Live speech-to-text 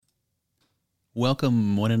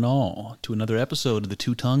Welcome, one and all, to another episode of the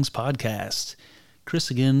Two Tongues Podcast. Chris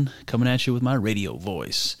again, coming at you with my radio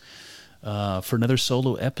voice for another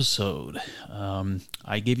solo episode.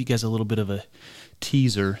 I gave you guys a little bit of a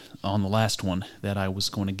teaser on the last one that I was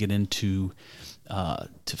going to get into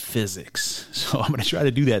to physics. So I'm going to try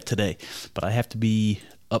to do that today, but I have to be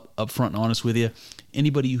upfront and honest with you.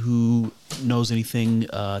 Anybody who knows anything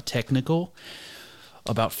technical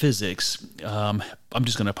about physics, I'm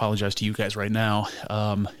just going to apologize to you guys right now.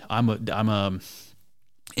 I'm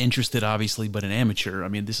interested, obviously, but an amateur. I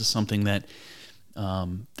mean, this is something that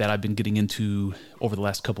I've been getting into over the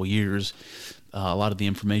last couple of years. A lot of the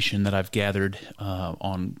information that I've gathered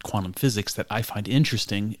on quantum physics that I find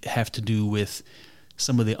interesting have to do with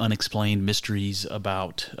some of the unexplained mysteries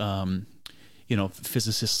about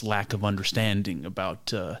physicists' lack of understanding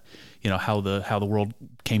about how the world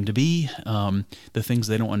came to be, the things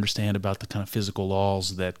they don't understand about the kind of physical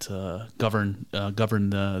laws that govern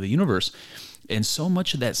the universe, and so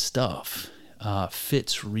much of that stuff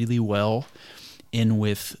fits really well in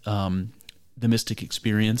with the mystic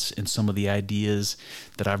experience and some of the ideas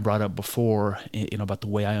that I've brought up before, about the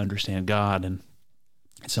way I understand God and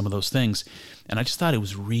some of those things. And I just thought it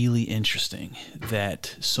was really interesting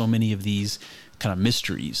that so many of these kind of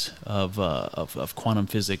mysteries of quantum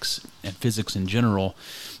physics and physics in general,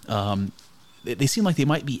 they seem like they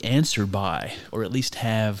might be answered by, or at least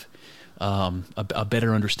have a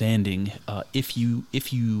better understanding if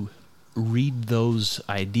you read those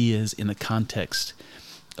ideas in the context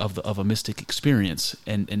of a mystic experience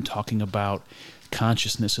and talking about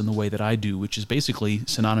consciousness in the way that I do, which is basically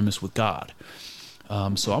synonymous with God.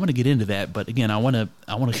 So I'm going to get into that, but again, I want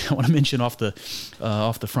to mention off the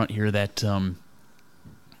front here that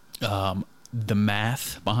the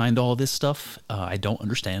math behind all this stuff I don't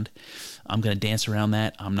understand. I'm going to dance around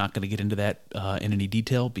that. I'm not going to get into that in any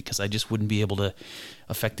detail because I just wouldn't be able to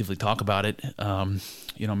effectively talk about it.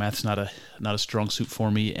 Math's not a strong suit for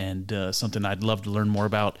me, and something I'd love to learn more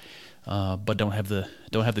about, but don't have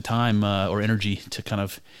the time or energy to kind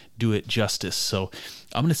of do it justice. So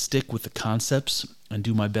I'm going to stick with the concepts and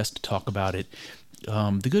do my best to talk about it.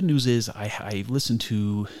 The good news is I listened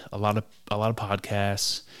to a lot of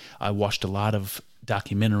podcasts. I watched a lot of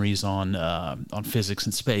documentaries on physics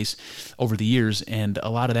and space over the years, and a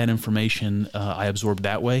lot of that information I absorbed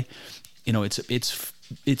that way.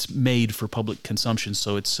 It's made for public consumption,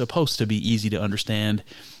 so it's supposed to be easy to understand,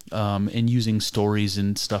 and using stories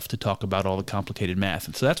and stuff to talk about all the complicated math.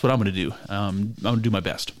 And so that's what I'm going to do. I'm going to do my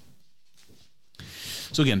best.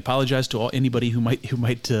 So again, apologize to anybody who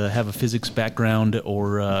might have a physics background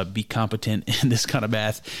or be competent in this kind of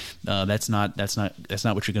math. That's not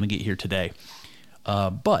what you're going to get here today.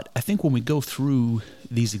 But I think when we go through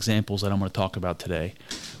these examples that I'm going to talk about today,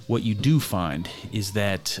 what you do find is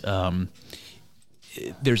that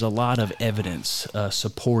there's a lot of evidence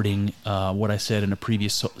supporting what I said in a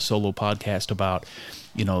previous solo podcast about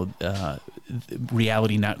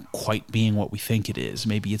reality not quite being what we think it is.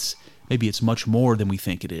 Maybe it's much more than we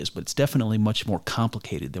think it is, but it's definitely much more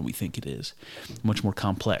complicated than we think it is, much more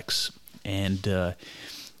complex. And a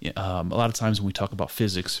lot of times when we talk about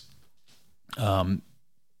physics,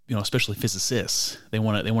 especially physicists, they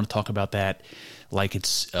want to talk about that like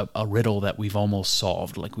it's a riddle that we've almost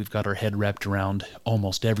solved, like we've got our head wrapped around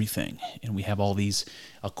almost everything, and we have all these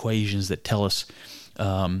equations that tell us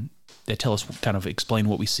kind of explain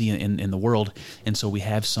what we see in the world, and so we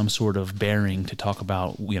have some sort of bearing to talk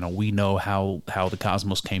about. We know how the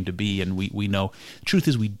cosmos came to be, and we know. The truth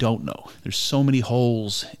is, we don't know. There's so many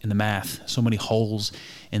holes in the math, so many holes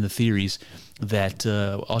in the theories that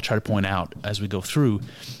I'll try to point out as we go through.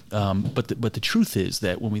 But the truth is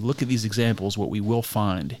that when we look at these examples, what we will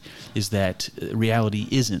find is that reality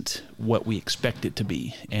isn't what we expect it to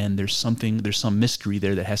be, and there's some mystery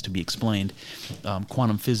there that has to be explained.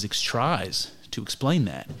 Quantum physics tries to explain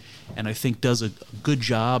that, and I think does a good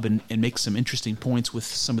job and makes some interesting points with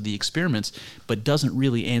some of the experiments, but doesn't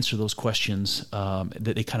really answer those questions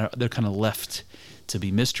that they're kind of left to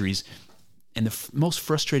be mysteries. And the most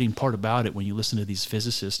frustrating part about it when you listen to these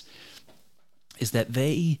physicists is that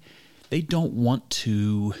they don't want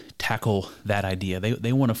to tackle that idea.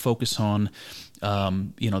 They want to focus on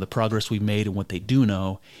the progress we've made and what they do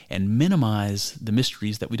know, and minimize the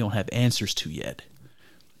mysteries that we don't have answers to yet.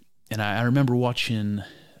 And I remember watching,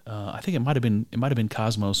 I think it might have been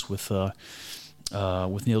Cosmos with Neil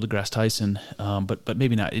deGrasse Tyson, but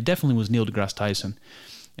maybe not. It definitely was Neil deGrasse Tyson,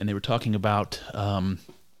 and they were talking about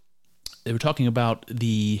they were talking about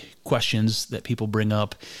the questions that people bring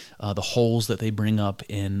up, the holes that they bring up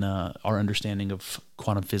in our understanding of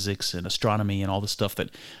quantum physics and astronomy and all the stuff that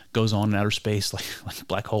goes on in outer space, like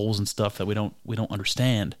black holes and stuff that we don't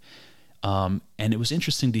understand. And it was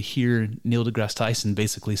interesting to hear Neil deGrasse Tyson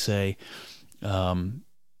basically say,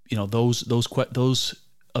 those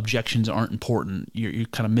objections aren't important. You're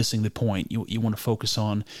kind of missing the point. You want to focus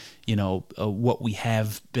on, what we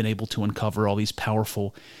have been able to uncover, all these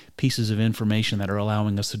powerful pieces of information that are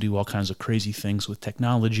allowing us to do all kinds of crazy things with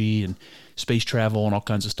technology and space travel and all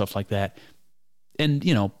kinds of stuff like that. And,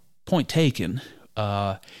 point taken,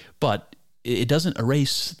 but it doesn't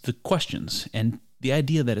erase the questions. And the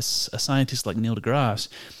idea that a scientist like Neil deGrasse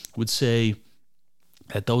would say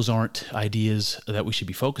that those aren't ideas that we should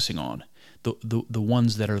be focusing on. The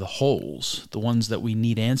ones that are the holes, the ones that we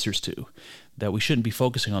need answers to, that we shouldn't be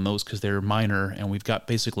focusing on those because they're minor and we've got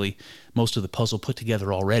basically most of the puzzle put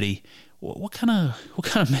together already. What kind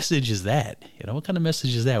of message is that? What kind of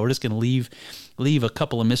message is that? We're just going to leave a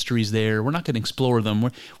couple of mysteries there. We're not going to explore them.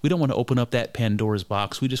 We don't want to open up that Pandora's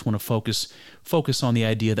box. We just want to focus on the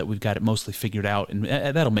idea that we've got it mostly figured out, and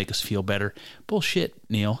that'll make us feel better. Bullshit,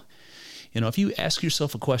 Neil. If you ask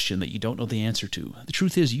yourself a question that you don't know the answer to, the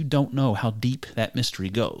truth is you don't know how deep that mystery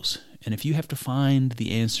goes. And if you have to find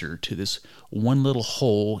the answer to this one little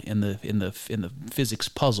hole in the physics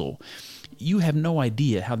puzzle, you have no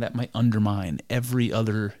idea how that might undermine every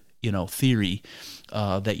other theory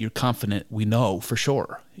that you're confident we know for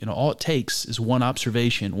sure. All it takes is one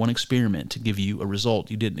observation, one experiment to give you a result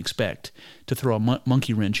you didn't expect, to throw a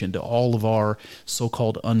monkey wrench into all of our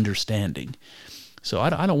so-called understanding. So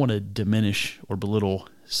I don't want to diminish or belittle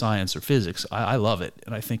science or physics. I love it,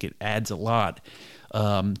 and I think it adds a lot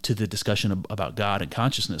to the discussion about God and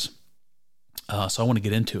consciousness. So I want to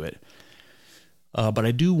get into it. But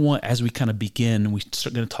I do want, as we kind of begin, we're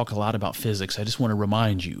going to talk a lot about physics. I just want to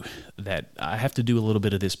remind you that I have to do a little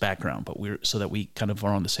bit of this background, so that we kind of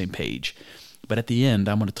are on the same page. But at the end,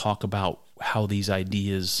 I'm going to talk about how these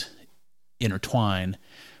ideas intertwine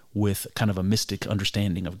with kind of a mystic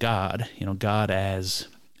understanding of God, God as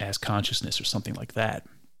consciousness or something like that.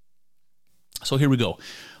 So here we go.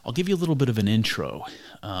 I'll give you a little bit of an intro.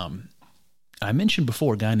 I mentioned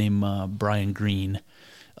before a guy named Brian Greene.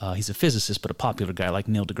 He's a physicist, but a popular guy like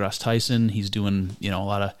Neil deGrasse Tyson. He's doing a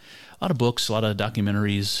lot of books, a lot of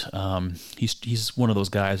documentaries. He's one of those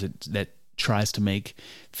guys that tries to make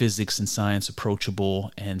physics and science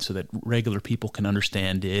approachable, and so that regular people can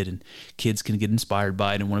understand it and kids can get inspired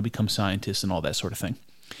by it and want to become scientists and all that sort of thing.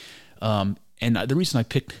 And the reason I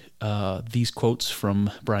picked these quotes from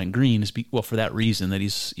Brian Greene is for that reason, that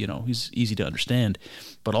he's easy to understand,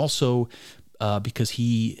 but also because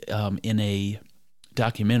he in a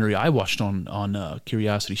documentary I watched on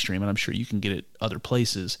CuriosityStream, and I'm sure you can get it other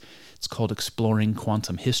places. It's called Exploring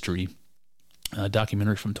Quantum History, a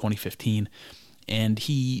documentary from 2015, and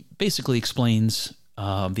he basically explains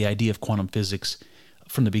the idea of quantum physics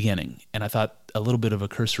from the beginning. And I thought a little bit of a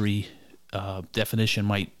cursory definition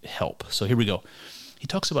might help. So here we go. He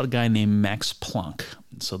talks about a guy named Max Planck.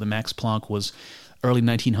 So the Max Planck was early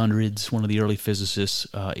 1900s, one of the early physicists,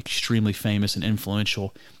 extremely famous and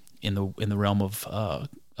influential in the realm of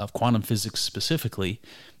quantum physics specifically.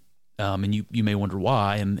 And you may wonder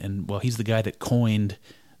why. And well, he's the guy that coined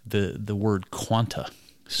the word quanta.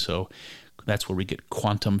 So that's where we get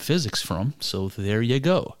quantum physics from. So there you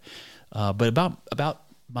go. But about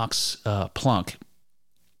Max Planck,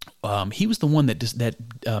 he was the one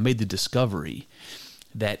that made the discovery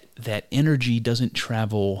that energy doesn't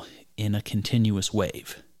travel in a continuous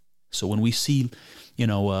wave. So when we see,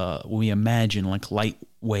 when we imagine like light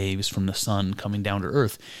waves from the sun coming down to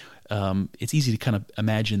Earth, it's easy to kind of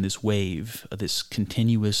imagine this wave, this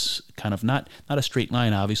continuous kind of not a straight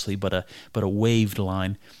line, obviously, but a waved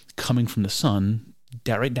line coming from the sun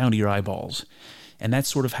right down to your eyeballs. And that's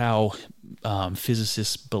sort of how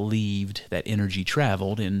physicists believed that energy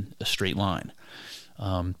traveled in a straight line.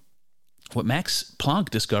 What Max Planck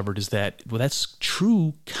discovered is that, well, that's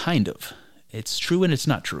true, kind of. It's true and it's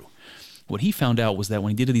not true. What he found out was that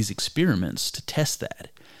when he did these experiments to test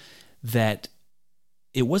that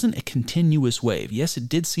it wasn't a continuous wave. Yes, it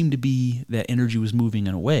did seem to be that energy was moving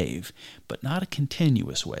in a wave, but not a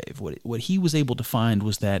continuous wave. What he was able to find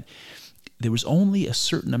was that there was only a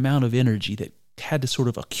certain amount of energy that had to sort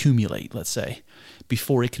of accumulate, let's say,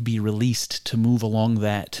 before it could be released to move along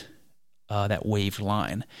that waved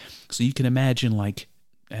line. So you can imagine, like,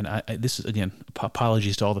 and this is, again,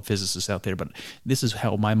 apologies to all the physicists out there, but this is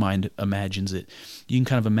how my mind imagines it. You can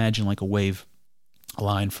kind of imagine like a wave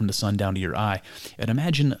line from the sun down to your eye, and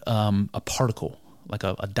imagine a particle, like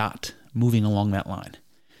a dot, moving along that line.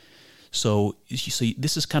 So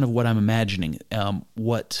this is kind of what I'm imagining.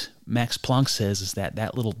 What Max Planck says is that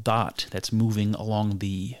that little dot that's moving along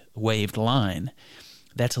the waved line,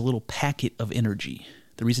 that's a little packet of energy.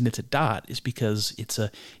 The reason it's a dot is because it's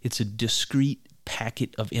a discrete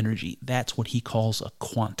packet of energy. That's what he calls a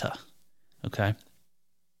quanta. Okay.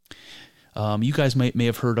 You guys may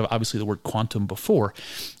have heard of, obviously, the word quantum before,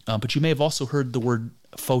 but you may have also heard the word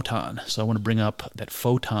photon. So I want to bring up that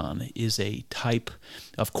photon is a type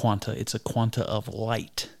of quanta. It's a quanta of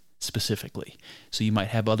light, specifically. So you might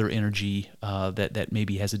have other energy that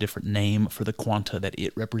maybe has a different name for the quanta that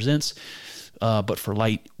it represents, but for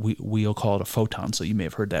light, we'll call it a photon. So you may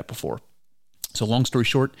have heard that before. So long story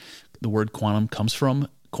short, the word quantum comes from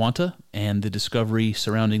quanta, and the discovery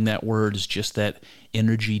surrounding that word is just that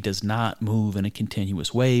energy does not move in a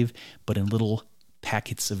continuous wave, but in little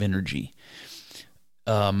packets of energy.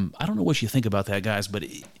 I don't know what you think about that, guys, but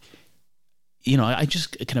I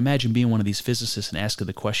just can imagine being one of these physicists and asking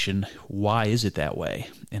the question, why is it that way?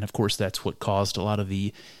 And of course, that's what caused a lot of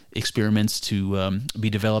the experiments to be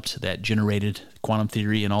developed that generated quantum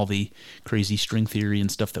theory, and all the crazy string theory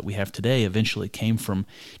and stuff that we have today eventually came from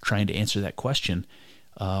trying to answer that question.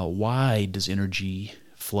 Why does energy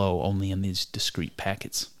flow only in these discrete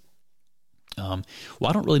packets? Well,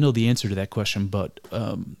 I don't really know the answer to that question, but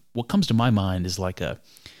what comes to my mind is like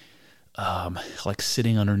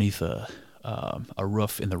sitting underneath a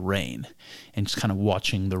roof in the rain and just kind of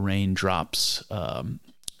watching the raindrops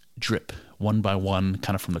drip one by one,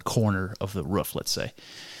 kind of from the corner of the roof, let's say.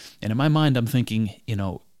 And in my mind, I'm thinking,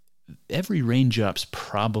 every raindrop's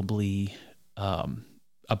probably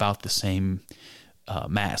about the same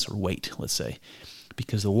mass or weight, let's say,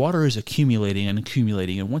 because the water is accumulating,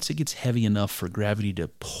 and once it gets heavy enough for gravity to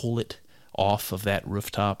pull it off of that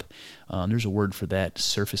rooftop, there's a word for that,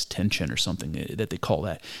 surface tension or something that they call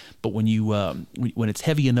that. But when it's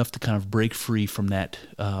heavy enough to kind of break free from that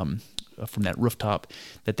rooftop,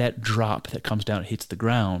 that drop that comes down and hits the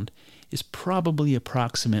ground is probably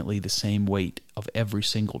approximately the same weight of every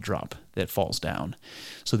single drop that falls down.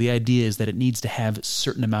 So the idea is that it needs to have a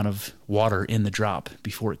certain amount of water in the drop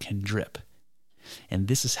before it can drip. And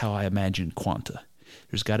this is how I imagine quanta.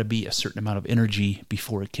 There's got to be a certain amount of energy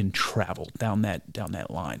before it can travel down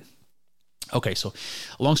that line. Okay, so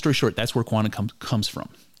long story short, that's where quantum comes from.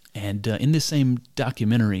 And in this same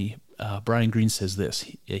documentary, Brian Greene says this.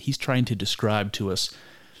 He's trying to describe to us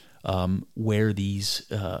where these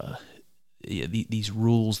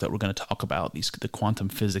rules that we're going to talk about, the quantum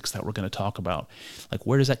physics that we're going to talk about, like,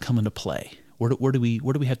 where does that come into play? Where do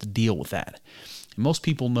we have to deal with that? And most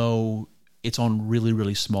people know it's on really,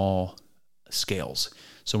 really small scales.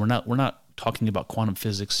 So we're not talking about quantum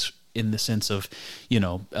physics in the sense of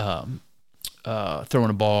throwing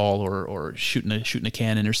a ball or shooting a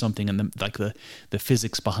cannon or something, and the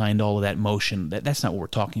physics behind all of that motion. That's not what we're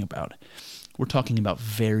talking about. We're talking about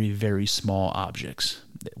very, very small objects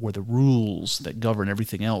where the rules that govern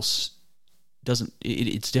everything else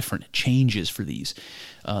it's different. It changes for these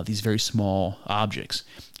very small objects.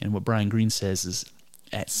 And what Brian Greene says is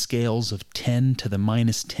at scales of 10 to the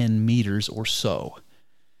minus 10 meters or so.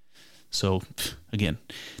 So, again,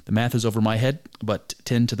 the math is over my head, but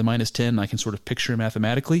 10 to the minus 10, I can sort of picture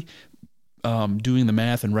mathematically. Doing the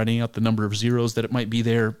math and writing out the number of zeros that it might be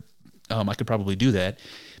there, I could probably do that,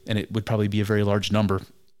 and it would probably be a very large number.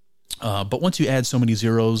 But once you add so many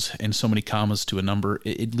zeros and so many commas to a number,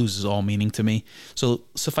 it loses all meaning to me. So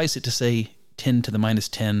suffice it to say, 10 to the minus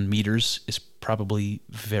 10 meters is probably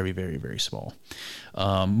very, very, very small.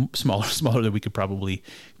 Smaller than we could probably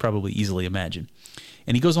easily imagine.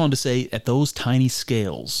 And he goes on to say, at those tiny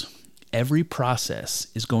scales, every process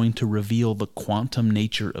is going to reveal the quantum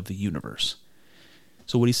nature of the universe.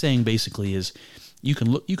 So what he's saying basically is, you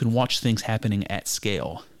can watch things happening at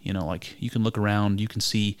scale. Like you can look around, you can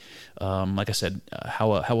see, like I said,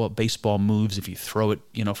 how a baseball moves if you throw it,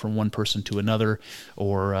 from one person to another,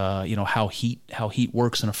 or how heat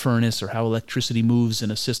works in a furnace, or how electricity moves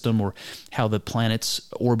in a system, or how the planet's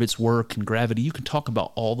orbits work and gravity. You can talk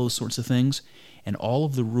about all those sorts of things, and all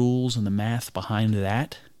of the rules and the math behind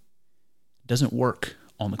that doesn't work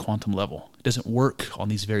on the quantum level. It doesn't work on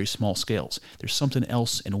these very small scales. There's something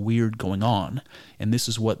else and weird going on, and this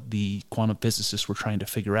is what the quantum physicists were trying to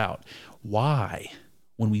figure out. Why,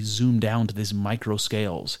 when we zoom down to these micro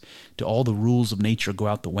scales, do all the rules of nature go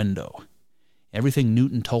out the window? Everything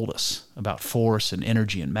Newton told us about force and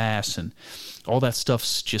energy and mass and all that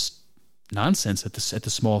stuff's just nonsense at the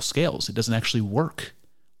small scales. It doesn't actually work.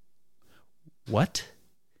 What?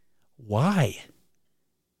 Why?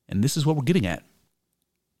 And this is what we're getting at.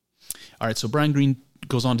 All right, so Brian Greene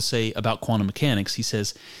goes on to say about quantum mechanics, he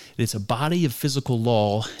says, it's a body of physical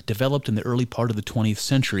law developed in the early part of the 20th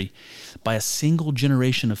century by a single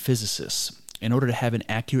generation of physicists in order to have an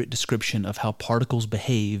accurate description of how particles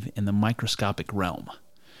behave in the microscopic realm.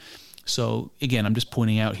 So again, I'm just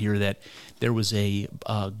pointing out here that there was a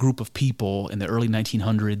group of people in the early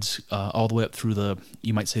 1900s all the way up through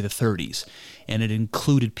you might say the 30s, and it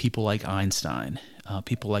included people like Einstein,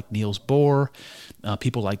 people like Niels Bohr,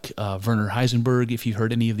 people like Werner Heisenberg. If you've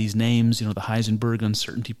heard any of these names, the Heisenberg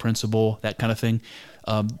uncertainty principle, that kind of thing.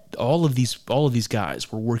 All of these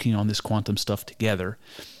guys were working on this quantum stuff together.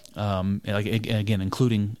 Again,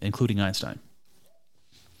 including Einstein.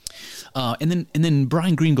 And then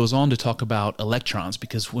Brian Greene goes on to talk about electrons,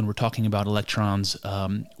 because when we're talking about electrons,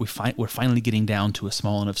 we're finally getting down to a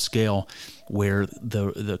small enough scale where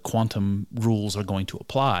the quantum rules are going to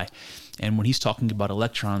apply. And when he's talking about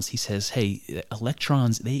electrons, he says, hey,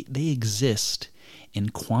 electrons, they exist in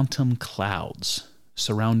quantum clouds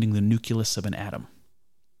surrounding the nucleus of an atom.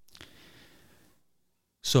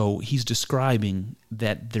 So he's describing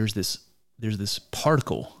that there's this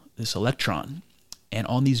particle, this electron, and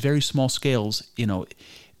on these very small scales, on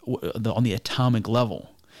the atomic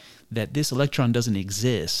level, that this electron doesn't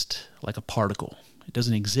exist like a particle. It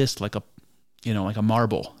doesn't exist like a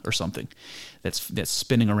marble or something that's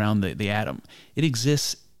spinning around the atom. It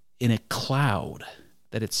exists in a cloud,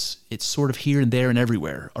 that it's sort of here and there and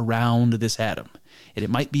everywhere around this atom. And it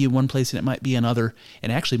might be in one place and it might be another,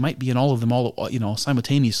 and actually might be in all of them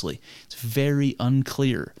simultaneously. It's very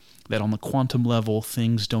unclear that on the quantum level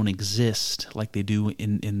things don't exist like they do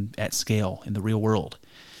at scale in the real world.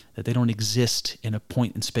 That they don't exist in a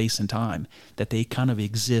point in space and time. That they kind of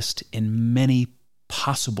exist in many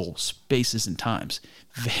possible spaces and times.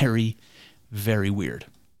 Very, very weird.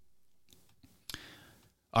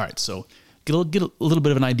 All right, so get a little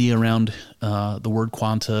bit of an idea around the word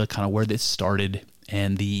quanta, kind of where this started,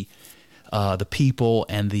 and the people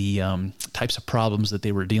and the types of problems that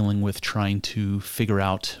they were dealing with, trying to figure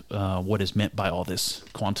out what is meant by all this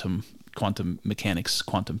quantum mechanics,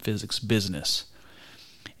 quantum physics business.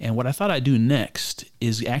 And what I thought I'd do next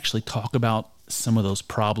is actually talk about some of those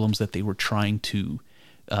problems that they were trying to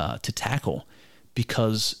tackle,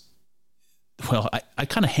 because, well, I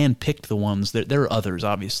kind of handpicked the ones. There are others,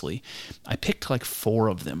 obviously. I picked like 4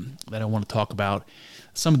 of them that I want to talk about,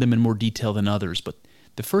 some of them in more detail than others, but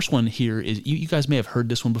the first one here is, you guys may have heard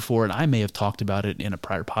this one before, and I may have talked about it in a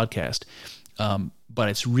prior podcast, but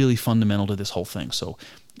it's really fundamental to this whole thing. So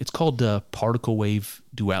it's called particle wave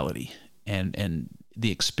duality, and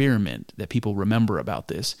the experiment that people remember about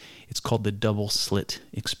this, it's called the double slit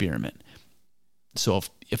experiment. So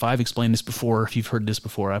if I've explained this before, if you've heard this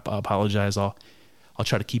before, I apologize. I'll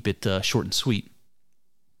try to keep it short and sweet.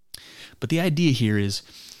 But the idea here is,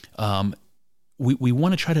 we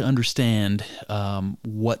want to try to understand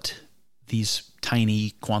what these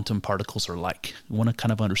tiny quantum particles are like. We want to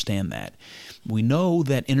kind of understand that. We know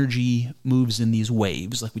that energy moves in these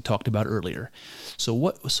waves, like we talked about earlier.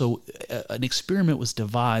 So an experiment was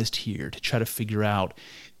devised here to try to figure out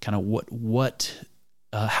kind of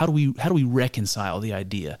how do we reconcile the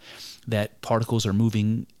idea that particles are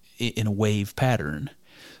moving in a wave pattern,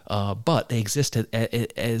 but they exist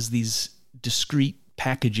as these discrete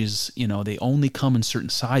packages. They only come in certain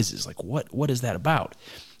sizes. Like what is that about?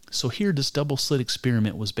 So here, this double slit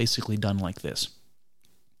experiment was basically done like this.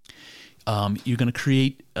 You're going to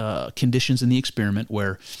create conditions in the experiment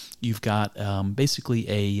where you've got basically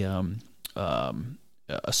a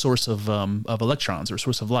source of electrons, or a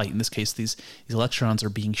source of light. In this case, these electrons are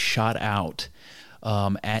being shot out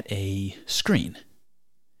at a screen,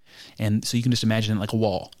 and so you can just imagine it like a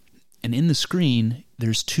wall. And in the screen,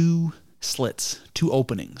 there's 2 slits, 2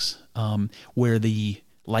 openings, where the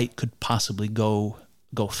light could possibly go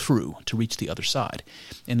through to reach the other side.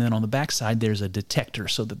 And then on the back side, there's a detector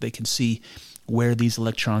so that they can see where these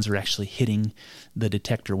electrons are actually hitting the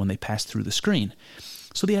detector when they pass through the screen.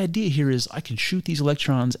 So the idea here is I can shoot these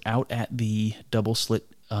electrons out at the double slit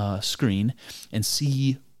screen and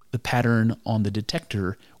see the pattern on the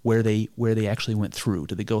detector where they actually went through.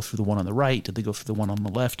 Did they go through the one on the right? Did they go through the one on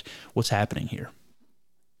the left? What's happening here?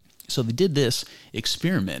 So they did this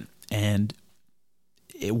experiment, and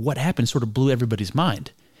what happened sort of blew everybody's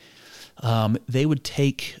mind. They would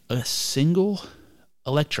take a single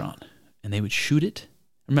electron and they would shoot it.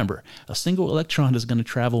 Remember, a single electron is going to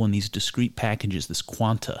travel in these discrete packages, this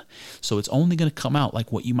quanta. So it's only going to come out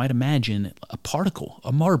like what you might imagine a particle,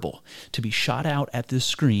 a marble, to be shot out at this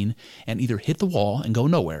screen and either hit the wall and go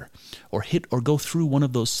nowhere, or go through one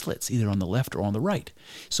of those slits, either on the left or on the right.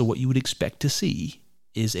 So what you would expect to see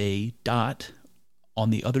is a dot on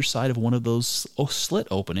the other side of one of those slit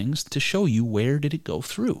openings to show you where did it go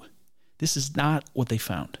through. This is not what they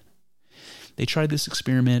found. They tried this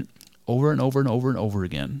experiment over and over and over and over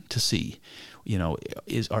again to see, are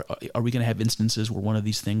we going to have instances where one of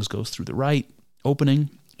these things goes through the right opening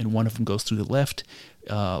and one of them goes through the left?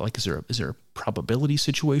 Is there a probability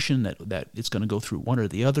situation that it's going to go through one or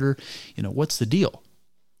the other? What's the deal?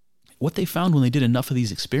 What they found when they did enough of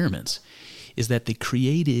these experiments is that they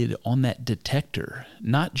created on that detector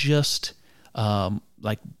not just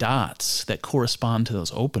like dots that correspond to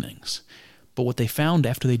those openings, but what they found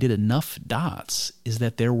after they did enough dots is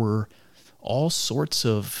that there were all sorts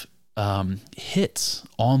of hits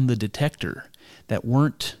on the detector that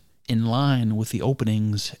weren't in line with the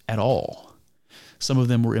openings at all. Some of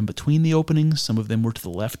them were in between the openings, some of them were to the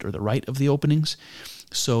left or the right of the openings.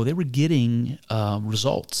 So they were getting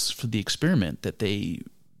results for the experiment that they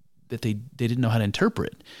didn't know how to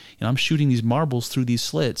interpret. I'm shooting these marbles through these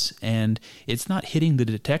slits, and it's not hitting the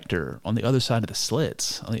detector on the other side of the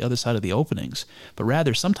slits, on the other side of the openings, but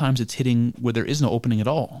rather sometimes it's hitting where there is no opening at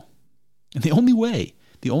all. And the only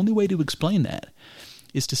way to explain that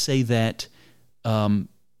is to say that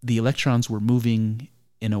the electrons were moving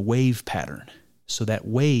in a wave pattern. So that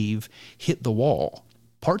wave hit the wall.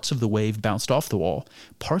 Parts of the wave bounced off the wall.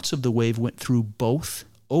 Parts of the wave went through both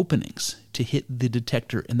openings to hit the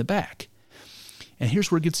detector in the back. And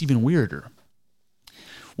here's where it gets even weirder.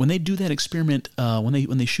 When they do that experiment,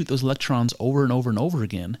 when they shoot those electrons over and over and over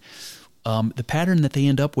again, the pattern that they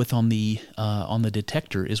end up with on the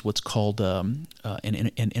detector is what's called an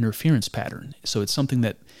interference pattern. So it's something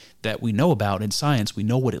that we know about in science. We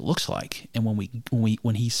know what it looks like, and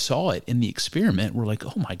when he saw it in the experiment, we're like,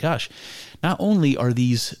 oh my gosh! Not only are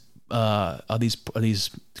these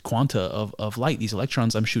quanta of light, these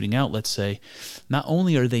electrons I'm shooting out, let's say, not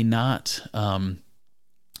only are they not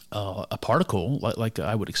a particle like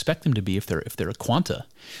I would expect them to be if they're a quanta,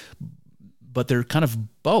 but they're kind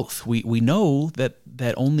of both. We know that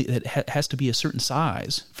has to be a certain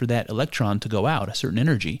size for that electron to go out, a certain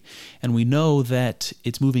energy, and we know that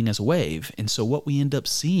it's moving as a wave. And so what we end up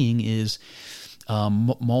seeing is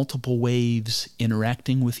multiple waves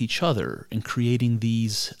interacting with each other and creating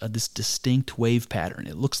this distinct wave pattern.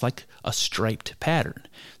 It looks like a striped pattern.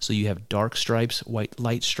 So you have dark stripes, white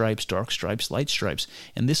light stripes, dark stripes, light stripes,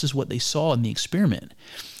 and this is what they saw in the experiment.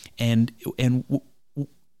 And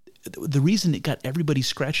the reason it got everybody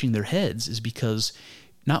scratching their heads is because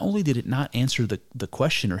not only did it not answer the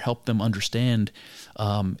question or help them understand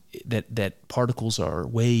that particles are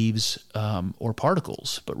waves or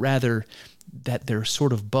particles, but rather that they're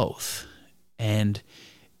sort of both. And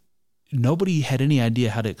nobody had any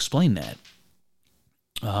idea how to explain that.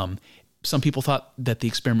 Some people thought that the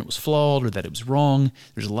experiment was flawed or that it was wrong.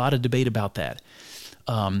 There's a lot of debate about that.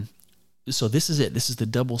 So this is it. This is the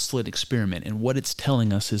double slit experiment. And what it's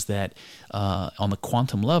telling us is that on the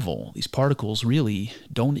quantum level, these particles really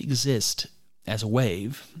don't exist as a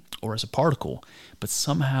wave or as a particle, but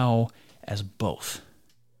somehow as both.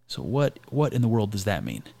 So what in the world does that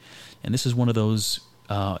mean? And this is one of those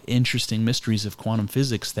interesting mysteries of quantum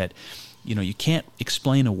physics that, you can't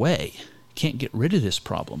explain away. Can't get rid of this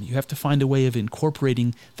problem. You have to find a way of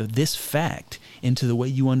incorporating this fact into the way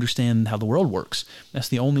you understand how the world works. That's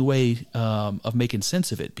the only way of making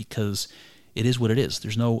sense of it, because it is what it is.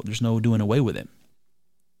 There's no doing away with it.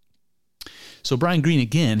 So Brian Greene,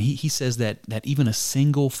 again, he says that even a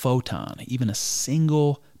single photon, even a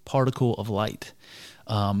single particle of light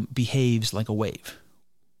behaves like a wave.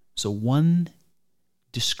 So one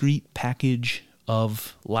discrete package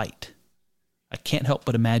of light, I can't help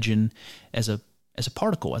but imagine as a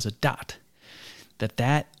particle, as a dot,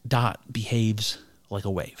 that dot behaves like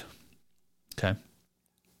a wave. Okay.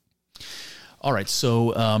 All right.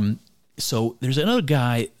 So there's another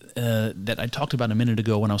guy that I talked about a minute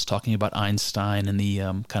ago when I was talking about Einstein and the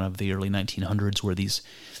kind of the early 1900s, where these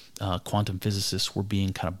quantum physicists were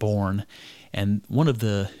being kind of born, and one of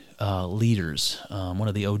the leaders, one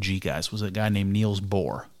of the OG guys, was a guy named Niels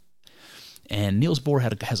Bohr. And Niels Bohr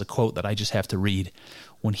has a quote that I just have to read.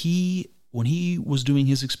 When he was doing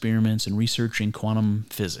his experiments and researching quantum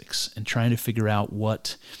physics and trying to figure out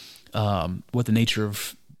what the nature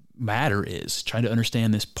of matter is, trying to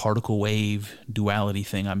understand this particle wave duality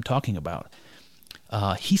thing I'm talking about,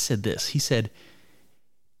 he said this. He said,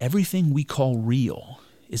 "Everything we call real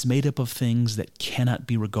is made up of things that cannot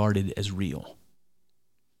be regarded as real."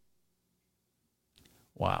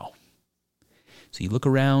 Wow. So you look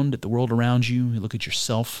around at the world around you, you look at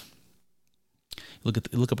yourself, you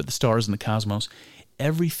look up at the stars in the cosmos.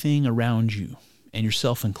 Everything around you, and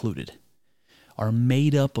yourself included, are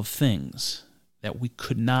made up of things that we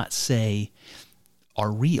could not say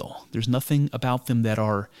are real. There's nothing about them that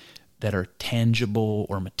are tangible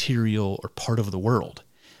or material or part of the world.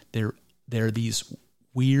 They're these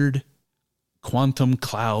weird quantum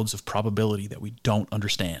clouds of probability that we don't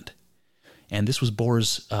understand. And this was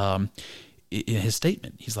Bohr's in his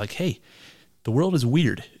statement. He's like, hey, the world is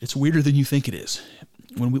weird. It's weirder than you think it is.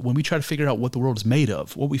 When we try to figure out what the world is made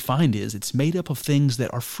of, what we find is it's made up of things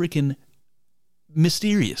that are freaking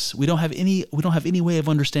mysterious. We don't have any way of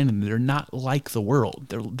understanding them. They're not like the world.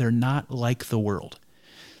 They're not like the world.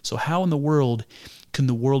 So how in the world can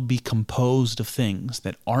the world be composed of things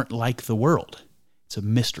that aren't like the world? It's a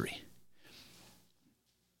mystery.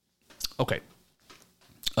 Okay.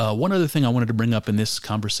 One other thing I wanted to bring up in this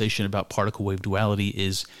conversation about particle wave duality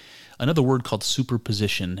is another word called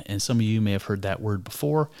superposition, and some of you may have heard that word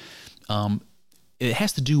before. It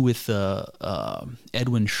has to do with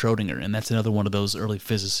Edwin Schrödinger, and that's another one of those early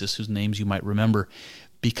physicists whose names you might remember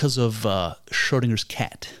because of Schrödinger's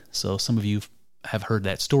cat. So some of you have heard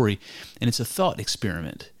that story, and it's a thought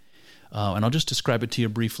experiment. And I'll just describe it to you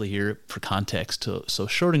briefly here for context. So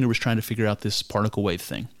Schrödinger was trying to figure out this particle wave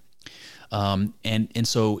thing. And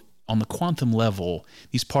so on the quantum level,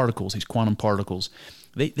 these particles, these quantum particles,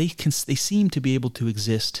 they seem to be able to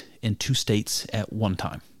exist in two states at one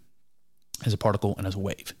time, as a particle and as a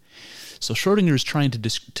wave. So Schrödinger is trying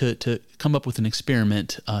to come up with an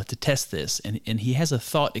experiment to test this, and he has a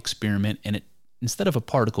thought experiment, and it, instead of a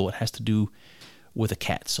particle, it has to do with a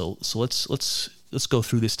cat. So let's go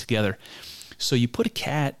through this together. So you put a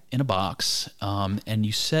cat in a box, and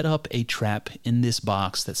you set up a trap in this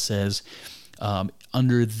box that says,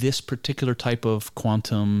 under this particular type of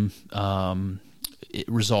quantum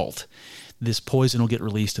result, this poison will get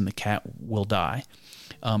released and the cat will die.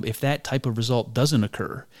 If that type of result doesn't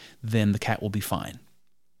occur, then the cat will be fine.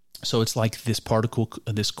 So it's like this particle,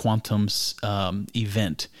 this quantum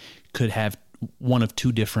event could have one of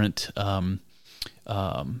two different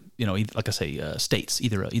like I say, states,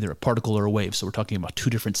 either a particle or a wave. So we're talking about two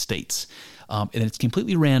different states, and it's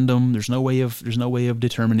completely random. There's no way of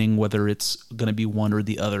determining whether it's going to be one or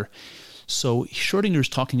the other. So Schrödinger's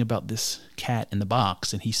talking about this cat in the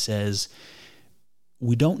box, and he says,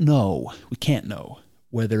 we can't know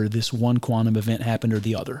whether this one quantum event happened or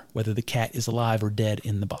the other, whether the cat is alive or dead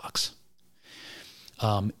in the box,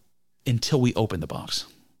 until we open the box.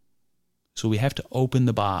 So we have to open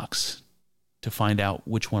the box to find out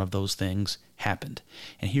which one of those things happened.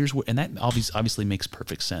 And that obviously makes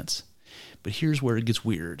perfect sense. But here's where it gets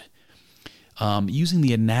weird. Using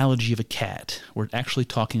the analogy of a cat, we're actually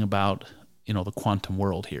talking about, the quantum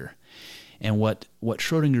world here. And what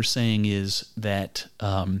Schrödinger's saying is that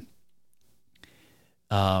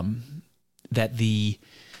that the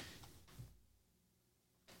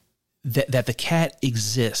cat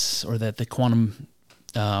exists, or that the quantum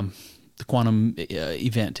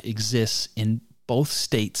event exists in both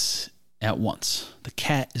states at once. The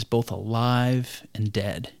cat is both alive and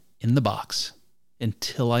dead in the box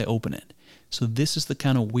until I open it. So this is the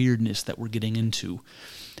kind of weirdness that we're getting into.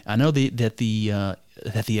 I know that the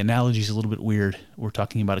analogy is a little bit weird. We're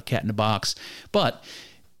talking about a cat in a box, but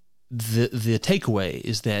the takeaway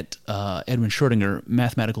is that Edwin Schrödinger,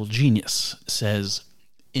 mathematical genius, says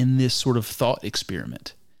in this sort of thought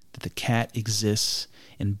experiment that the cat exists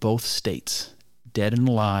in both states, dead and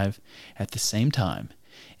alive, at the same time,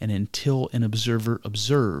 and until an observer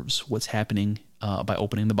observes what's happening by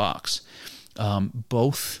opening the box,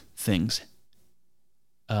 both things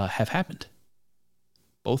have happened.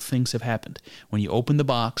 Both things have happened. When you open the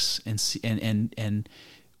box and see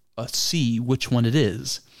which one it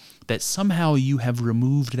is, that somehow you have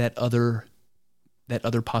removed that other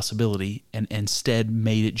possibility and instead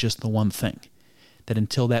made it just the one thing. That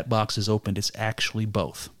until that box is opened, it's actually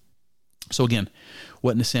both. So again,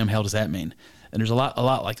 what in the Sam hell does that mean? And there's a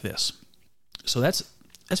lot like this. So that's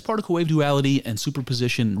particle wave duality and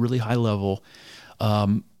superposition, really high level.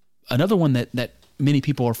 Another one that many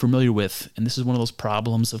people are familiar with, and this is one of those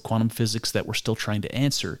problems of quantum physics that we're still trying to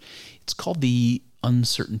answer. It's called the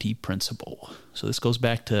uncertainty principle. So this goes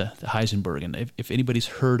back to Heisenberg, and if anybody's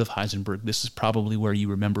heard of Heisenberg, this is probably where you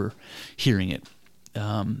remember hearing it.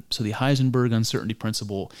 So the Heisenberg uncertainty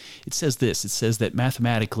principle, it says this. It says that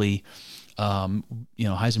mathematically,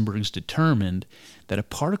 Heisenberg's determined that a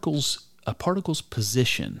particle's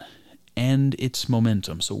position and its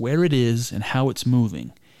momentum, so where it is and how it's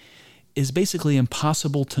moving, is basically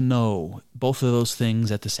impossible to know both of those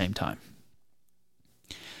things at the same time.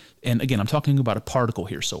 And again, I'm talking about a particle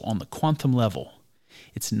here. So on the quantum level,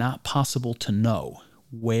 it's not possible to know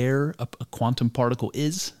where a quantum particle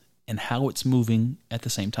is and how it's moving at the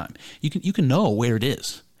same time. You can know where it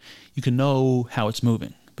is. You can know how it's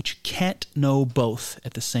moving. but you can't know both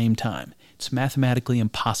at the same time. It's mathematically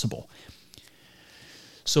impossible.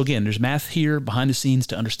 So again, there's math here behind the scenes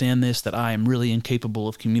to understand this that I am really incapable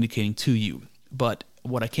of communicating to you. But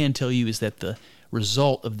what I can tell you is that the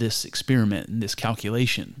result of this experiment and this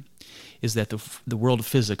calculation is that the world of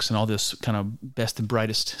physics and all this kind of best and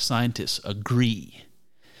brightest scientists agree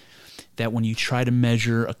that when you try to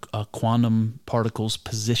measure a quantum particle's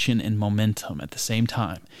position and momentum at the same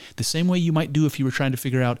time, the same way you might do if you were trying to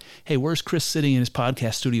figure out, hey, where's Chris sitting in his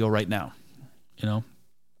podcast studio right now? You know,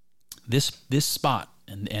 this spot,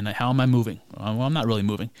 and how am I moving? Well, I'm not really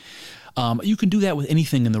moving. You can do that with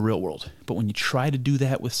anything in the real world, but when you try to do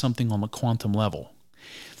that with something on the quantum level,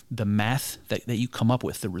 the math that you come up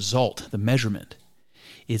with, the result, the measurement,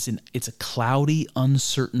 it's a cloudy,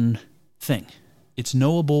 uncertain thing. It's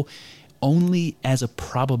knowable only as a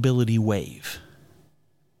probability wave.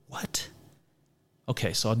 What?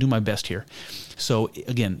 Okay, so I'll do my best here. So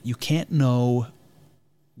again, you can't know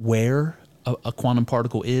where a quantum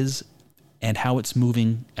particle is and how it's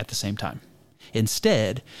moving at the same time.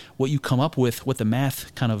 Instead, what you come up with, what the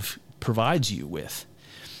math kind of provides you with,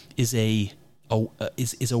 is a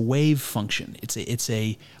wave function. It's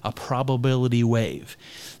a probability wave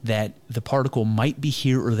that the particle might be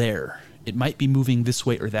here or there. It might be moving this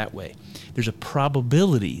way or that way. There's a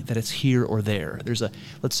probability that it's here or there. There's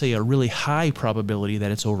let's say a really high probability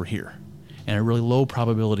that it's over here, and a really low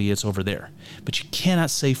probability it's over there. But you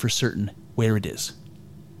cannot say for certain where it is.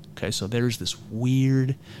 Okay, so there's this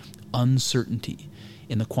weird uncertainty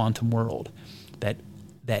in the quantum world that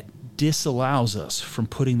disallows us from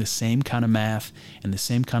putting the same kind of math and the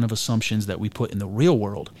same kind of assumptions that we put in the real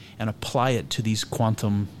world and apply it to these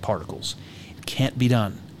quantum particles. It can't be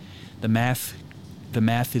done. The math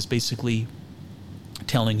is basically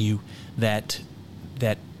telling you that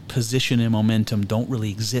position and momentum don't really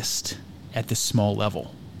exist at this small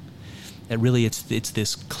level. That really it's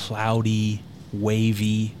this cloudy,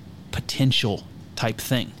 wavy, potential type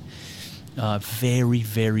thing. Very,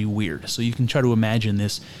 very weird. So you can try to imagine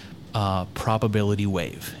this probability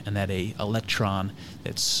wave, and that a electron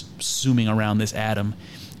that's zooming around this atom,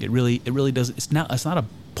 it really does. It's not a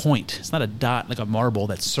point. It's not a dot like a marble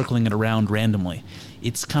that's circling it around randomly.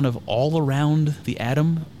 It's kind of all around the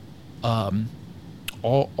atom, all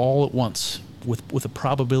at once, with a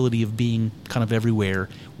probability of being kind of everywhere.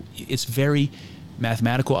 It's very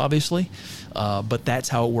mathematical, obviously, but that's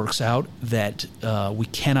how it works out. That we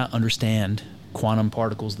cannot understand quantum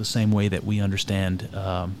particles the same way that we understand,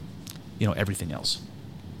 everything else.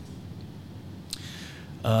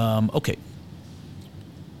 Okay.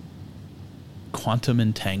 Quantum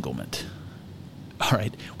entanglement. All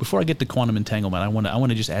right. Before I get to quantum entanglement, I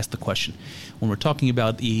want to just ask the question: when we're talking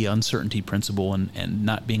about the uncertainty principle and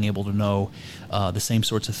not being able to know the same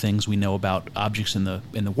sorts of things we know about objects in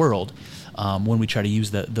the world, when we try to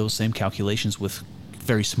use those same calculations with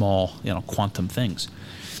very small, quantum things.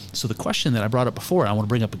 So the question that I brought up before, and I want to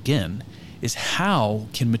bring up again, is how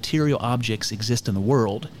can material objects exist in the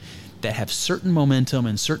world that have certain momentum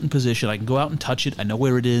and certain position? I can go out and touch it. I know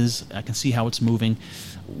where it is. I can see how it's moving.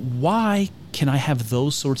 Why can I have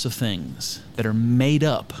those sorts of things that are made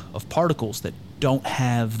up of particles that don't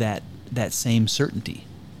have that same certainty?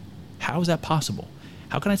 How is that possible?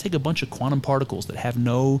 How can I take a bunch of quantum particles that have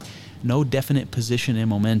no definite position and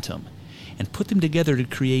momentum and put them together to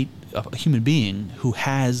create a human being who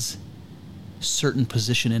has certain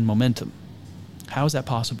position and momentum? How is that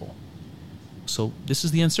possible? So this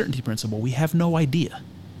is the uncertainty principle. We have no idea.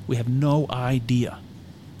 We have no idea.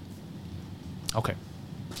 Okay.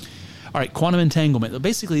 All right, quantum entanglement.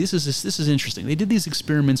 Basically, this is interesting. They did these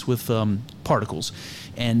experiments with particles,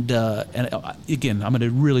 and again, I'm going to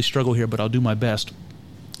really struggle here, but I'll do my best.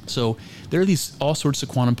 So there are these all sorts of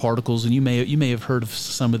quantum particles, and you may have heard of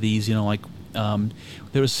some of these.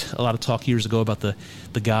 There was a lot of talk years ago about the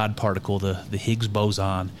God particle, the Higgs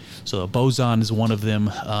boson. So a boson is one of them,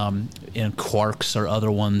 and quarks are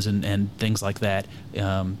other ones, and things like that.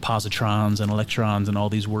 Positrons and electrons and all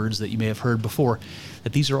these words that you may have heard before.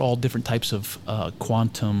 That these are all different types of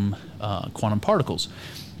quantum particles.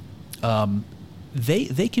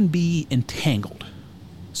 They can be entangled.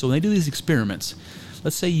 So when they do these experiments,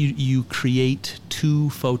 let's say you create two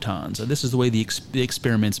photons. This is the way the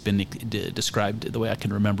experiment's been described, the way I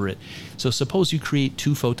can remember it. So suppose you create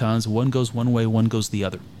two photons, one goes one way, one goes the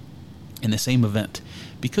other, in the same event.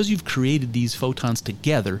 Because you've created these photons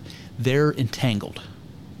together, they're entangled.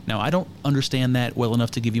 Now, I don't understand that well enough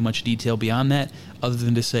to give you much detail beyond that, other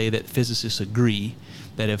than to say that physicists agree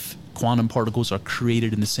that if quantum particles are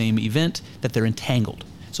created in the same event, that they're entangled.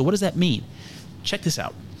 So what does that mean? Check this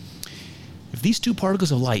out. if these two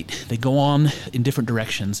particles of light, they go on in different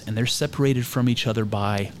directions and they're separated from each other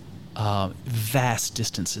by vast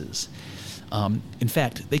distances. In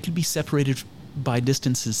fact, they could be separated by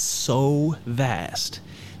distances so vast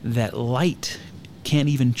that light can't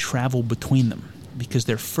even travel between them because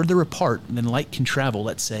they're further apart than light can travel,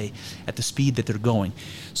 let's say, at the speed that they're going.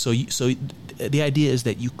 So the idea is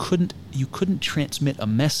that you couldn't transmit a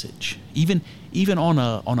message, even on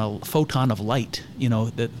a photon of light,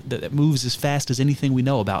 that moves as fast as anything we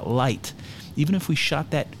know about light. Even if we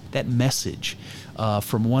shot that message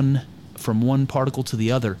from one particle to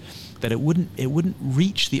the other, that it wouldn't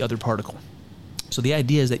reach the other particle. So the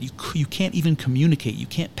idea is that you can't even communicate. You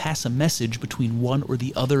can't pass a message between one or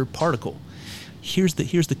the other particle. Here's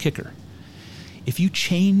the kicker. If you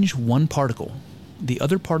change one particle, the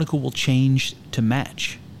other particle will change to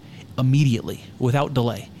match immediately, without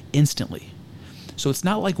delay, instantly. So it's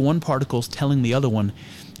not like one particle's telling the other one,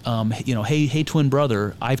 hey, twin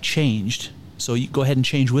brother, I've changed, so you go ahead and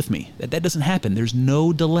change with me. That doesn't happen. There's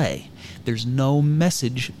no delay. There's no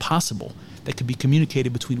message possible that could be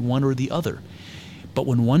communicated between one or the other. But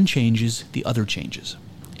when one changes, the other changes.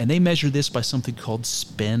 And they measure this by something called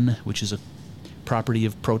spin, which is a property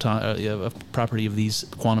of property of these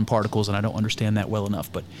quantum particles, and I don't understand that well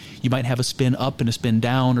enough. But you might have a spin up and a spin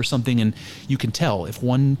down or something, and you can tell if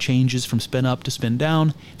one changes from spin up to spin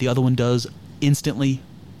down, the other one does instantly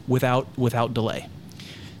without delay.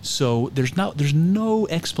 So there's no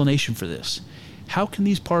explanation for this. How can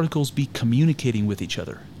these particles be communicating with each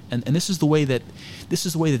other? And this is the way that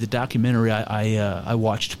the documentary I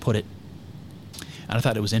watched put it, and I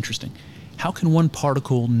thought it was interesting. How can one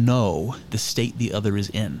particle know the state the other is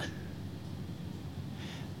in?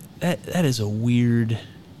 That is a weird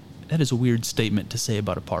statement to say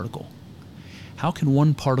about a particle. How can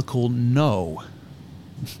one particle know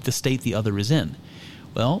the state the other is in?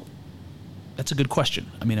 Well, that's a good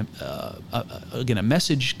question. I mean, again, a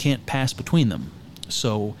message can't pass between them.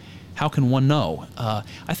 So how can one know?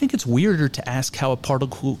 I think it's weirder to ask how a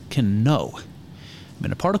particle can know. I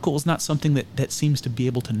mean, a particle is not something that seems to be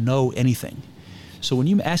able to know anything. So when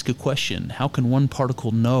you ask a question, how can one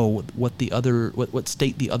particle know what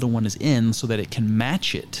state the other one is in so that it can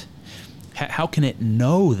match it? How can it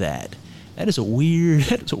know that? That is a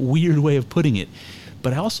weird way of putting it.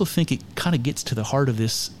 But I also think it kind of gets to the heart of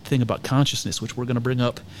this thing about consciousness, which we're going to bring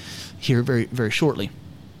up here very, very shortly.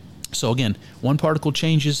 So again, one particle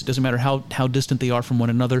changes, it doesn't matter how distant they are from one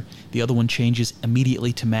another, the other one changes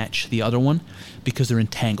immediately to match the other one because they're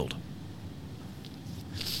entangled.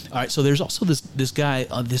 All right, so there's also this guy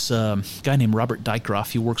named Robert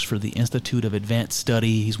Dykroff. He works for the Institute of Advanced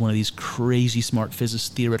Study. He's one of these crazy smart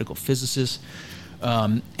theoretical physicists.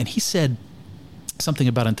 And he said something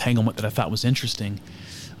about entanglement that I thought was interesting.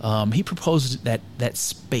 He proposed that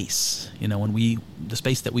space, the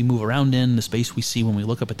space that we move around in, the space we see when we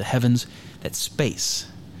look up at the heavens, that space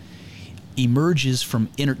emerges from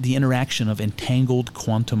the interaction of entangled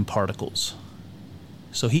quantum particles.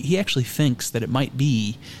 So he actually thinks that it might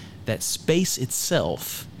be that space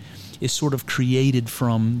itself is sort of created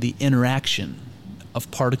from the interaction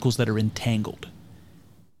of particles that are entangled.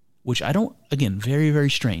 Which I don't, again, very,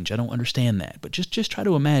 very strange. I don't understand that. But just try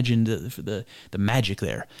to imagine the magic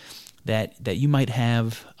there that you might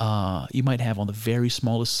have on the very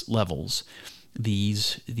smallest levels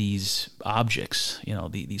these objects,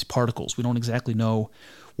 these particles. We don't exactly know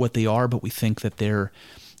what they are, but we think that they're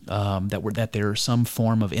some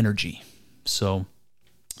form of energy. So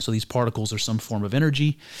these particles are some form of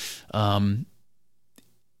energy, and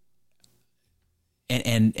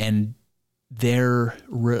their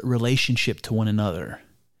relationship to one another,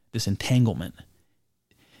 this entanglement,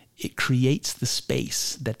 it creates the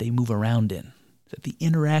space that they move around in. That the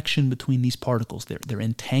interaction between these particles, their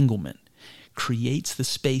entanglement, creates the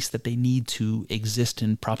space that they need to exist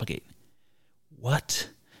and propagate. What?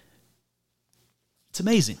 It's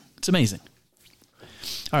amazing. It's amazing.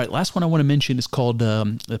 All right, last one I want to mention is called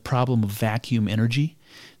the problem of vacuum energy.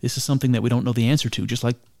 This is something that we don't know the answer to, just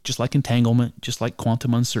like entanglement, just like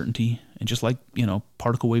quantum uncertainty, and just like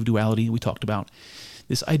particle wave duality we talked about.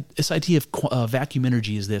 This idea of vacuum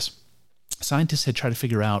energy is this: scientists had tried to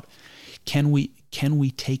figure out can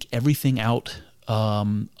we take everything out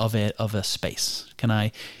of a space? Can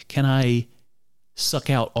I suck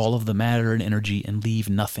out all of the matter and energy and leave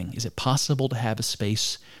nothing? Is it possible to have a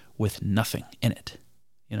space with nothing in it?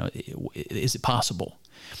 Is it possible?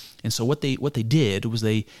 And so what they did was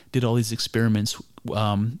they did all these experiments,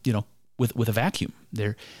 with a vacuum.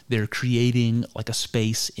 They're creating like a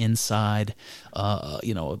space inside, a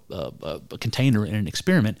container in an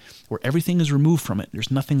experiment where everything is removed from it.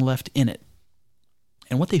 There's nothing left in it.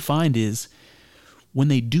 And what they find is when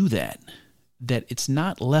they do that, that it's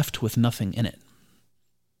not left with nothing in it.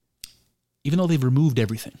 Even though they've removed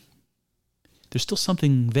everything, there's still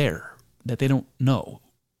something there that they don't know,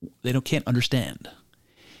 can't understand.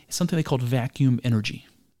 It's something they call vacuum energy.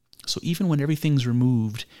 So even when everything's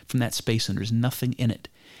removed from that space and there's nothing in it,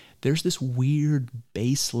 there's this weird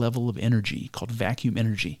base level of energy called vacuum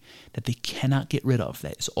energy that they cannot get rid of,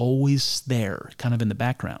 that is always there, kind of in the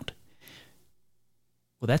background.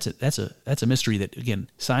 Well, that's a mystery that,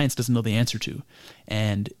 again, science doesn't know the answer to.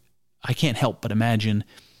 And I can't help but imagine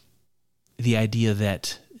the idea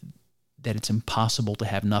that it's impossible to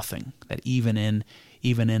have nothing, that even in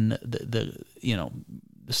the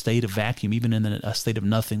state of vacuum, even in a state of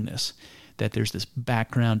nothingness, that there's this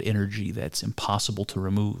background energy that's impossible to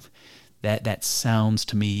remove. That sounds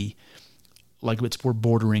to me like we're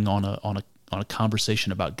bordering on a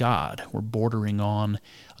conversation about God. We're bordering on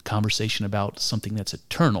a conversation about something that's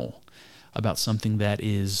eternal, about something that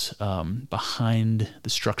is behind the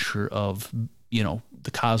structure of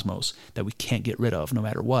the cosmos that we can't get rid of no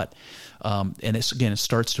matter what. And it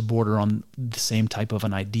starts to border on the same type of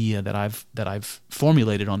an idea that I've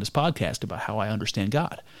formulated on this podcast about how I understand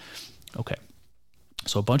God. Okay,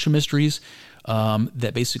 so a bunch of mysteries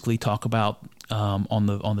that basically talk about on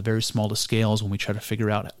the very smallest scales when we try to figure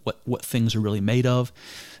out what things are really made of.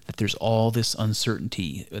 That there's all this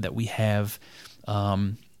uncertainty that we have.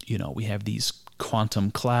 We have these quantum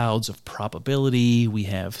clouds of probability. We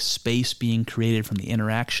have space being created from the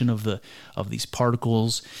interaction of these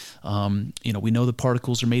particles. We know the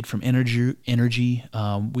particles are made from energy.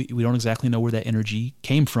 We don't exactly know where that energy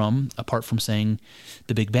came from, apart from saying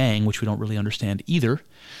the Big Bang, which we don't really understand either.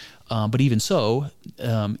 But even so,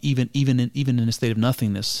 even in a state of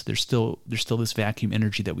nothingness, there's still this vacuum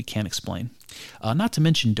energy that we can't explain. Not to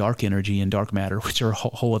mention dark energy and dark matter, which are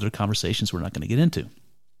whole other conversations we're not going to get into.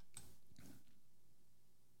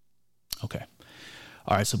 Okay.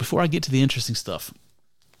 All right, so before I get to the interesting stuff,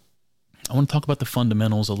 I want to talk about the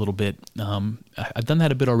fundamentals a little bit. I've done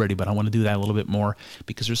that a bit already, but I want to do that a little bit more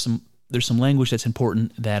because there's some language that's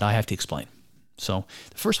important that I have to explain. So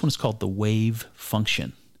the first one is called the wave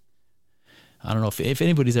function. I don't know if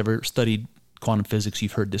anybody's ever studied quantum physics,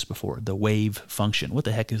 you've heard this before, the wave function. What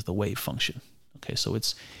the heck is the wave function? Okay, so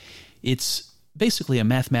it's basically a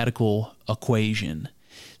mathematical equation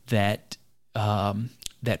that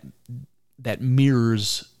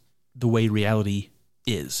mirrors the way reality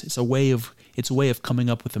is. It's a way of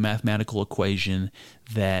coming up with a mathematical equation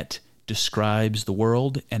that describes the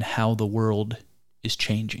world and how the world is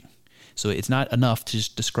changing. So it's not enough to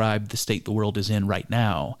just describe the state the world is in right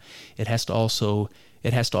now. It has to also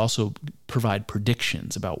provide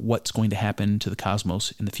predictions about what's going to happen to the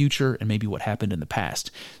cosmos in the future and maybe what happened in the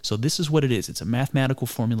past. So this is what it is. It's a mathematical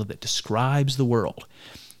formula that describes the world.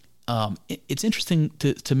 It's interesting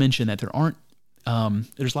to mention that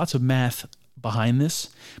there's lots of math behind this,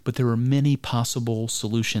 but there are many possible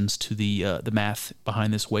solutions to the math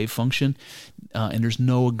behind this wave function, and there's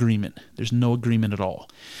no agreement. There's no agreement at all.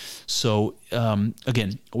 So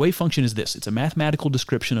again, a wave function is this. It's a mathematical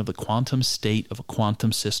description of the quantum state of a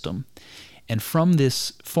quantum system. And from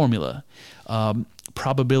this formula,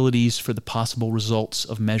 probabilities for the possible results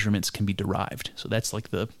of measurements can be derived. So that's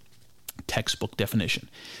like the textbook definition.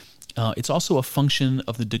 It's also a function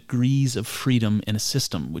of the degrees of freedom in a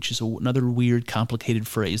system, which is another weird, complicated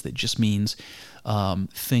phrase that just means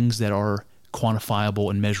things that are quantifiable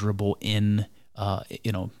and measurable in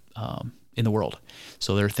the world.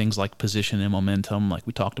 So there are things like position and momentum, like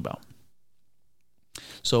we talked about.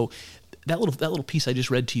 So that little piece I just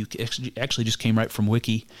read to you actually just came right from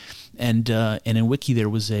Wiki, and in Wiki there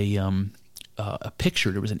was a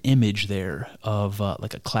picture, there was an image there of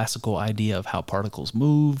like a classical idea of how particles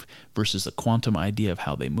move versus a quantum idea of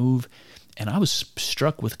how they move. And I was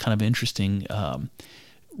struck with kind of interesting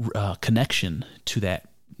connection to that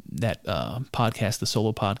podcast, the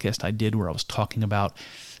solo podcast I did where I was talking about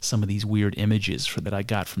some of these weird images that I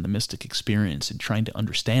got from the mystic experience and trying to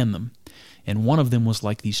understand them. And one of them was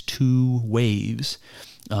like these two waves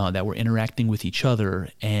that were interacting with each other,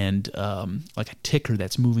 and like a ticker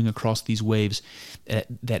that's moving across these waves.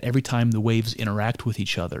 That every time the waves interact with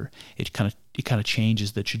each other, it kind of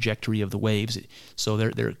changes the trajectory of the waves. So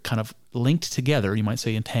they're kind of linked together. You might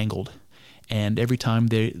say entangled. And every time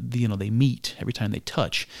they meet, every time they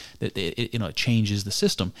touch, it changes the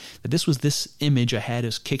system. That this was this image I had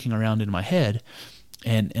is kicking around in my head,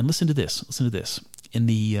 and listen to this. Listen to this. In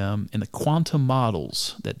the quantum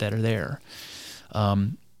models that are there,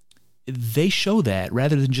 they show that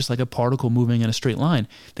rather than just like a particle moving in a straight line,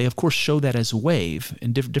 they of course show that as a wave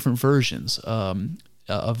in different versions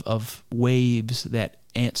of waves that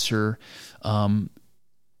answer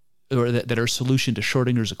or that are a solution to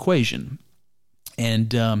Schrödinger's equation,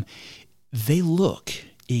 and they look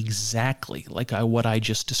exactly like what I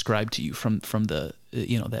just described to you from the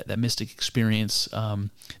that mystic experience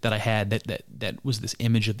that I had. That was this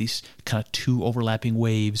image of these kind of two overlapping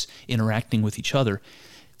waves interacting with each other.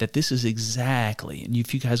 That this is exactly, and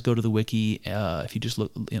if you guys go to the wiki, if you just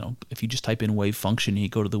look, if you just type in wave function and you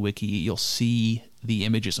go to the wiki, you'll see the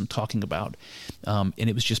images I'm talking about. And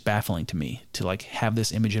it was just baffling to me to like have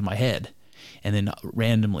this image in my head, and then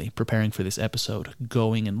randomly preparing for this episode,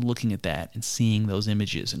 going and looking at that and seeing those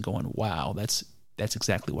images and going, wow, that's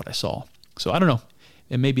exactly what I saw. So I don't know,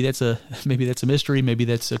 and maybe that's a mystery, maybe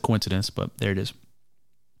that's a coincidence, but there it is.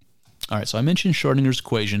 All right, so I mentioned Schrödinger's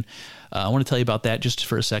equation. I want to tell you about that just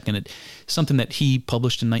for a second. It's something that he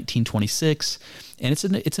published in 1926, and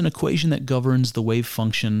it's an equation that governs the wave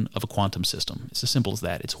function of a quantum system. It's as simple as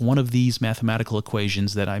that. It's one of these mathematical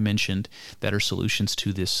equations that I mentioned that are solutions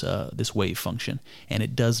to this wave function, and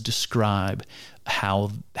it does describe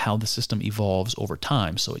how the system evolves over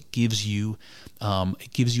time. So it gives you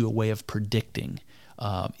a way of predicting.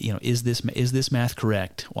 Is this math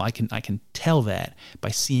correct? Well, I can tell that by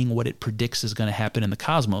seeing what it predicts is going to happen in the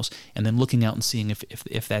cosmos, and then looking out and seeing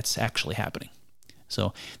if that's actually happening.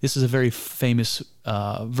 So this is a very famous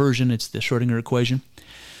version. It's the Schrödinger equation.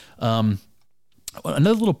 Another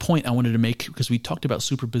little point I wanted to make, because we talked about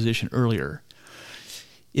superposition earlier,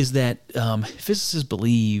 is that physicists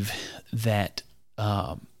believe that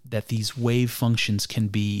these wave functions can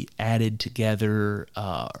be added together.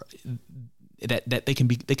 That they can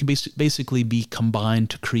basically be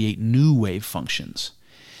combined to create new wave functions.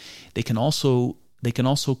 They can also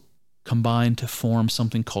combine to form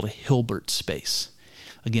something called a Hilbert space.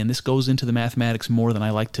 Again, this goes into the mathematics more than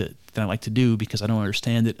I like to do because I don't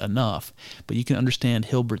understand it enough. But you can understand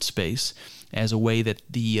Hilbert space as a way that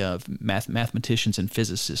the mathematicians and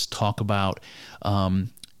physicists talk about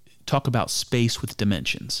space with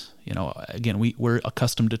dimensions. Again, we're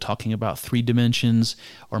accustomed to talking about 3 dimensions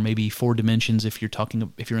or maybe 4 dimensions if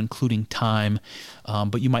you're including time.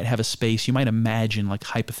 But you might have a space. You might imagine, like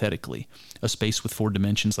hypothetically, a space with 4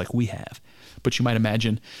 dimensions like we have. But you might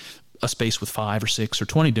imagine a space with 5 or 6 or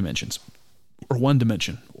 20 dimensions, or 1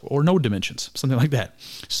 dimension, or no dimensions, something like that.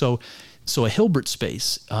 So a Hilbert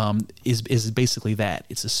space is basically that.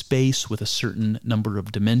 It's a space with a certain number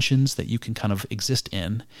of dimensions that you can kind of exist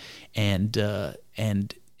in, and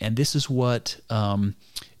this is what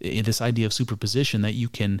this idea of superposition, that you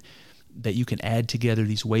can add together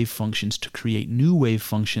these wave functions to create new wave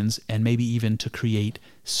functions, and maybe even to create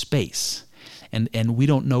space. And we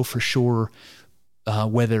don't know for sure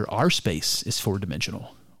whether our space is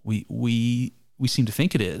 4-dimensional. We seem to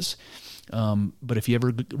think it is. But if you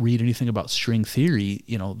ever read anything about string theory,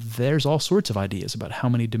 there's all sorts of ideas about how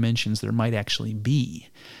many dimensions there might actually be.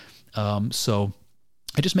 So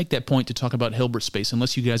I just make that point to talk about Hilbert space.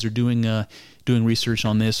 Unless you guys are doing research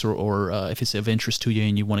on this, or if it's of interest to you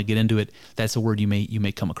and you want to get into it, that's a word you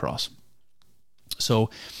may come across. So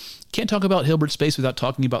can't talk about Hilbert space without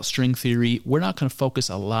talking about string theory. We're not going to focus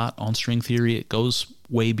a lot on string theory. It goes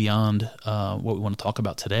way beyond what we want to talk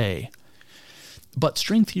about today. But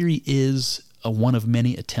string theory is one of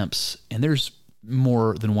many attempts, and there's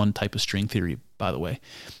more than one type of string theory, by the way.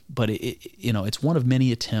 But it's one of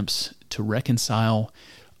many attempts to reconcile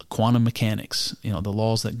quantum mechanics, the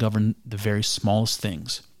laws that govern the very smallest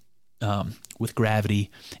things, with gravity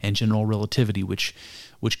and general relativity, which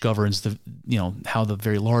governs how the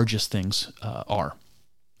very largest things are.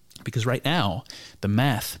 Because right now, the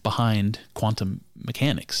math behind quantum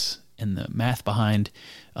mechanics and the math behind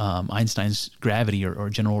Einstein's gravity or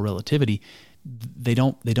general relativity, they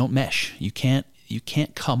don't mesh. You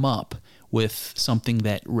can't come up with something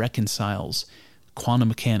that reconciles quantum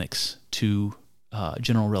mechanics to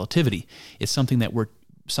general relativity. It's something that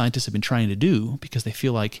scientists have been trying to do, because they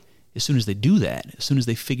feel like as soon as they do that, as soon as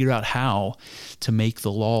they figure out how to make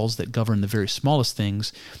the laws that govern the very smallest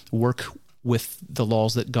things work with the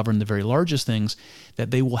laws that govern the very largest things,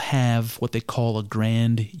 that they will have what they call a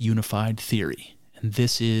grand unified theory. And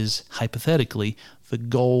this is, hypothetically, the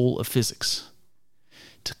goal of physics: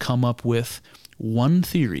 to come up with one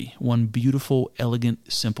theory, one beautiful,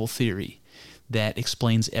 elegant, simple theory that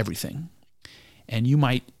explains everything. And you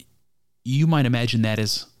might imagine that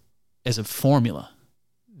as a formula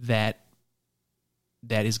that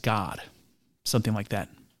is God, something like that.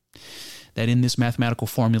 That in this mathematical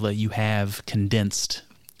formula you have condensed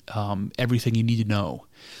everything you need to know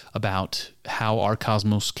about how our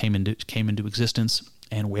cosmos came into existence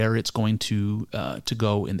and where it's going to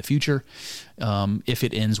go in the future. If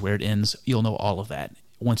it ends where it ends, you'll know all of that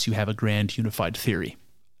once you have a grand unified theory.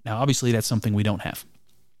 Now, obviously, that's something we don't have.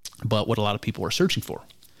 but what a lot of people are searching for.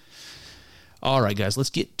 All right, guys,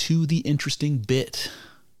 let's get to the interesting bit.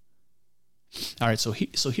 All right, so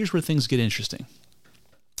here's where things get interesting.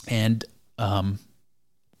 And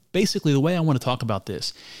basically the way I want to talk about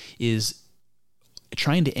this is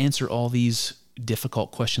trying to answer all these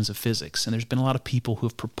difficult questions of physics. And there's been a lot of people who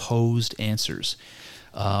have proposed answers.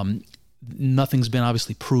 Nothing's been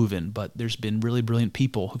obviously proven, but there's been really brilliant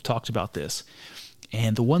people who've talked about this.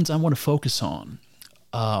 And the ones I want to focus on,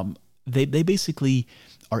 they basically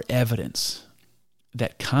are evidence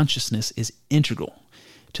that consciousness is integral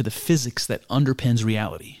to the physics that underpins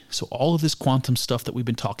reality. So all of this quantum stuff that we've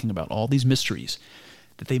been talking about, all these mysteries,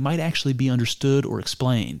 that they might actually be understood or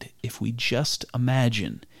explained if we just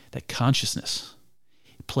imagine that consciousness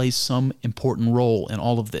plays some important role in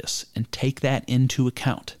all of this and take that into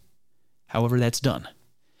account. However that's done.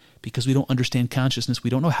 Because we don't understand consciousness, we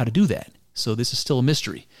don't know how to do that. So this is still a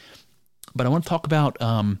mystery. But I want to talk about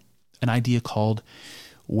an idea called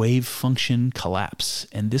wave function collapse.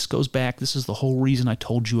 And this goes back, this is the whole reason I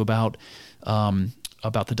told you about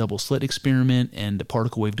the double slit experiment and the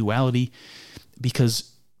particle wave duality,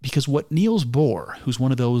 because what Niels Bohr, who's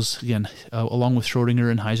one of those, again, along with Schrodinger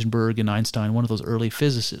and Heisenberg and Einstein, one of those early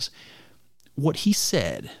physicists, what he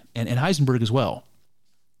said, and Heisenberg as well,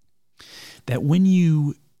 that when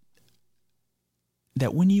you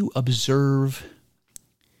observe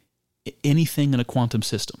anything in a quantum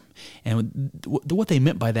system, and what they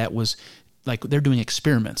meant by that was, like, they're doing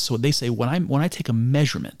experiments. So they say when I take a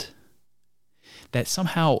measurement, that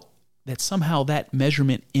somehow that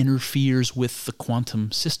measurement interferes with the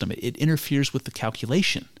quantum system. It interferes with the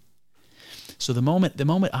calculation. So the moment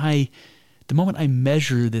I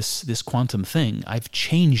measure this quantum thing, I've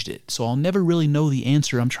changed it. So I'll never really know the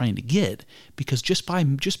answer I'm trying to get, because just by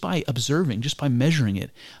observing, just by measuring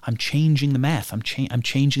it, I'm changing the math. I'm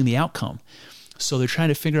changing the outcome. So they're trying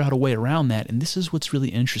to figure out a way around that, and this is what's really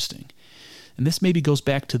interesting. And this maybe goes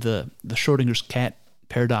back to the Schrodinger's cat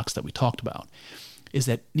paradox that we talked about, is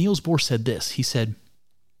that Niels Bohr said this. He said,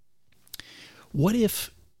 what if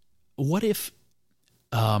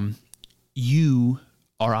you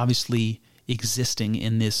are obviously existing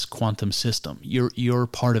in this quantum system. You're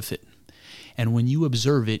part of it. And when you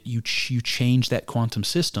observe it, you change that quantum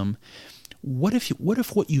system. What if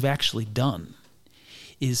what you've actually done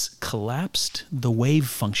is collapsed the wave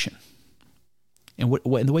function? And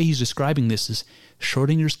the way he's describing this is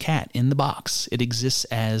Schrodinger's cat in the box. It exists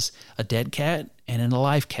as a dead cat and an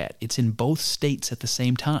alive cat. It's in both states at the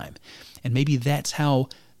same time. And maybe that's how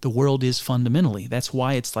the world is fundamentally. That's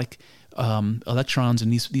why it's like electrons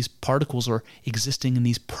and these particles are existing in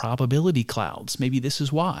these probability clouds. Maybe this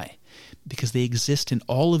is why. Because they exist in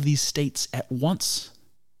all of these states at once.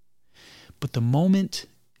 But the moment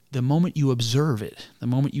you observe it, the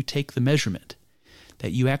moment you take the measurement,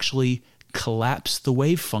 that you actually collapse the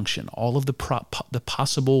wave function, all of the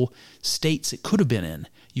possible states it could have been in,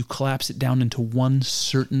 you collapse it down into one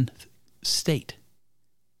certain state.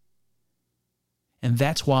 And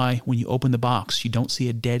that's why when you open the box, you don't see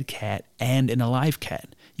a dead cat and an alive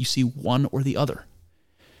cat. You see one or the other.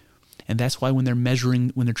 And that's why when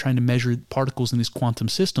they're trying to measure particles in these quantum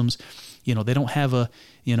systems, they don't have a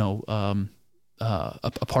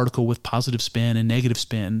particle with positive spin and negative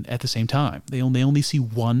spin at the same time. They only see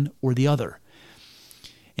one or the other.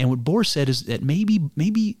 And what Bohr said is that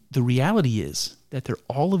maybe the reality is that they're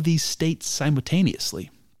all of these states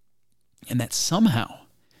simultaneously, and that somehow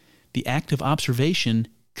the act of observation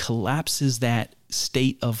collapses that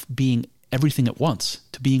state of being everything at once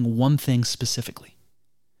to being one thing specifically.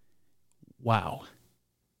 Wow.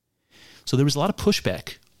 So there was a lot of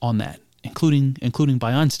pushback on that, including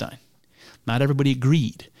by Einstein. Not everybody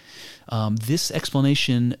agreed. This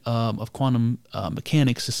explanation of quantum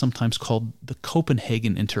mechanics is sometimes called the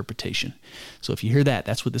Copenhagen interpretation. So if you hear that,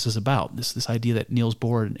 that's what this is about. This idea that Niels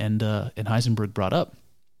Bohr and Heisenberg brought up.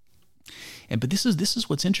 But this is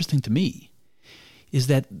what's interesting to me, is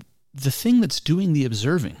that the thing that's doing the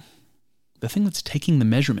observing, the thing that's taking the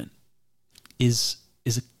measurement, is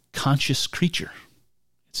a conscious creature.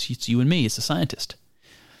 It's you and me. It's a scientist.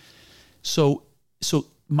 So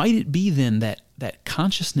might it be then that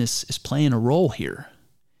consciousness is playing a role here?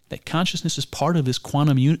 That consciousness is part of this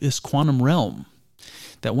quantum realm?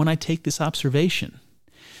 That when I take this observation,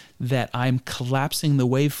 that I'm collapsing the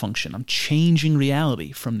wave function, I'm changing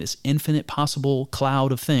reality from this infinite possible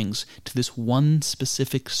cloud of things to this one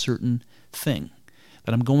specific certain thing.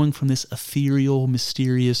 That I'm going from this ethereal,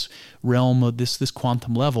 mysterious realm of this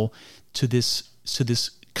quantum level to this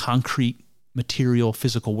concrete, material,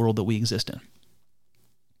 physical world that we exist in.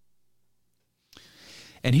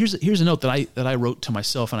 And here's a note that I wrote to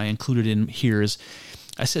myself, and I included in here, is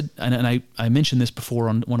I said, and I mentioned this before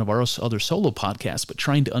on one of our other solo podcasts, but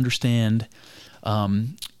trying to understand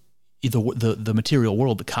the material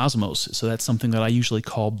world, the cosmos. So that's something that I usually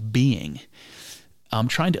call being. I'm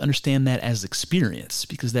trying to understand that as experience,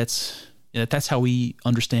 because that's how we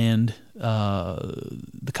understand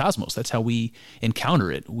the cosmos. That's how we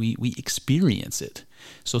encounter it. We experience it.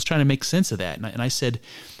 So I was trying to make sense of that. And I said,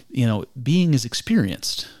 being is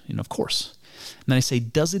experienced, of course. And then I say,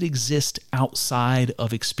 does it exist outside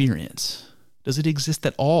of experience? Does it exist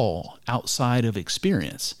at all outside of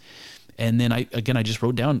experience? And then I just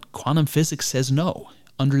wrote down, quantum physics says no.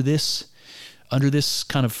 Under this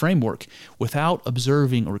kind of framework, without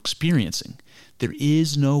observing or experiencing, there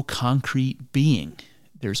is no concrete being.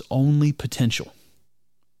 There's only potential.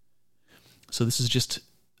 So this is just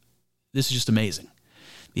amazing.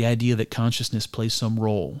 The idea that consciousness plays some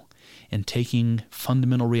role in taking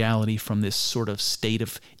fundamental reality from this sort of state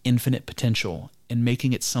of infinite potential and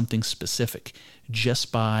making it something specific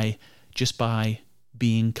just by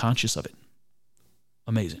being conscious of it.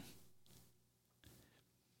 Amazing.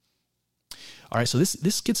 All right, so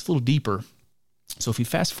this gets a little deeper. So if you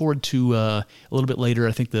fast forward to a little bit later,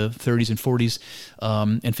 I think the 30s and 40s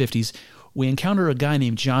and 50s, we encounter a guy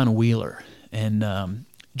named John Wheeler. And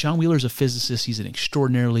John Wheeler is a physicist. He's an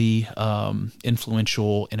extraordinarily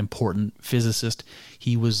influential and important physicist.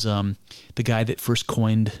 He was the guy that first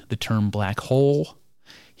coined the term black hole.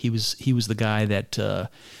 He was the guy that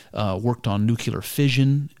worked on nuclear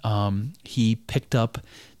fission. He picked up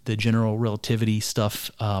the general relativity stuff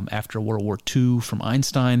after World War II from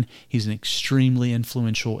Einstein. He's an extremely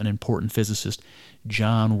influential and important physicist,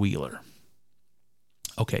 John Wheeler.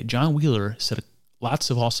 Okay, John Wheeler said lots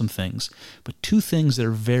of awesome things, but two things that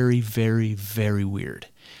are very, very, very weird.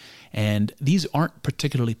 And these aren't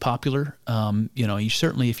particularly popular. You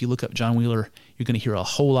certainly, if you look up John Wheeler, you're going to hear a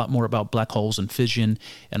whole lot more about black holes and fission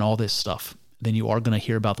and all this stuff than you are going to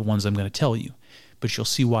hear about the ones I'm going to tell you. But you'll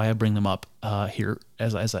see why I bring them up here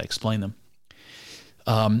as I explain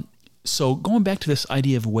them. So going back to this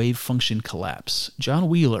idea of wave function collapse, John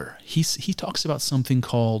Wheeler, he talks about something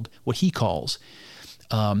called, what he calls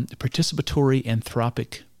participatory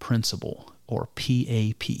anthropic principle, or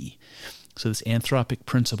PAP. So this anthropic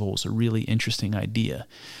principle is a really interesting idea.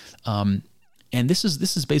 And this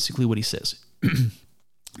is basically what he says.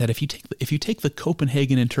 That if you take the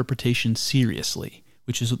Copenhagen interpretation seriously,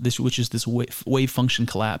 which is this wave function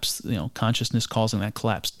collapse, consciousness causing that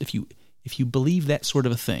collapse. If you believe that sort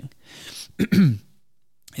of a thing,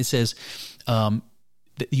 it says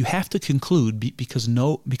that you have to conclude because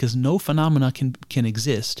no phenomena can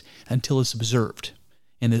exist until it's observed,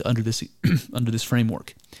 and under this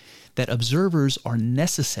framework, that observers are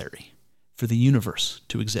necessary for the universe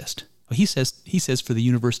to exist. Well, he says for the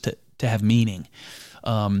universe to have meaning,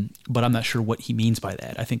 but I'm not sure what he means by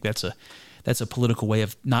that. I think that's a political way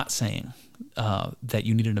of not saying that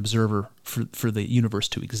you need an observer for the universe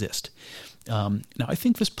to exist. Now, I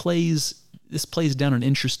think this plays down an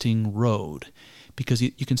interesting road, because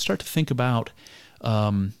you can start to think about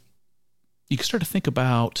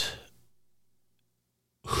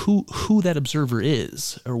who that observer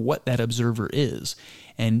is, or what that observer is,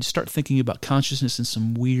 and start thinking about consciousness in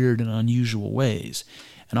some weird and unusual ways.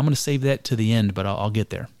 And I'm going to save that to the end, but I'll get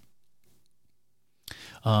there.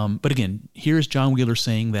 But again, here's John Wheeler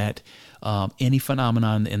saying that any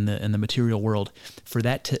phenomenon in the material world, for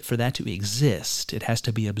that to exist, it has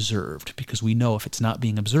to be observed, because we know if it's not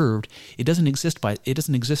being observed, it doesn't exist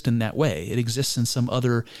in that way. It exists in some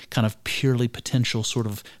other kind of purely potential sort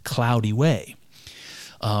of cloudy way.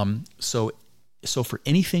 So for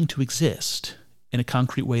anything to exist in a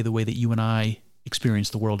concrete way, the way that you and I experience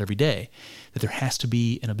the world every day, that there has to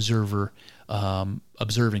be an observer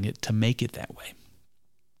observing it to make it that way.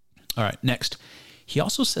 All right, next. He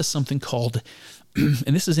also says something called,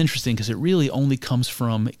 and this is interesting because it really only comes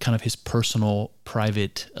from kind of his personal,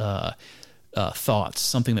 private thoughts,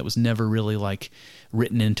 something that was never really like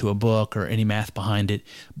written into a book or any math behind it,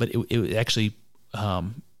 but it actually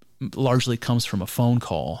largely comes from a phone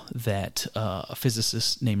call that a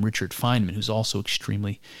physicist named Richard Feynman, who's also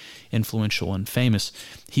extremely influential and famous,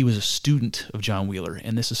 he was a student of John Wheeler,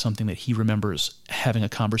 and this is something that he remembers having a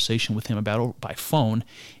conversation with him about by phone,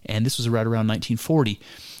 and this was right around 1940,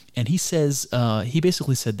 and he says, he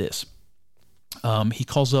basically said this. He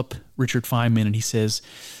calls up Richard Feynman and he says,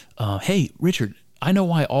 hey, Richard, I know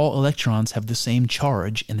why all electrons have the same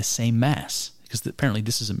charge and the same mass, because apparently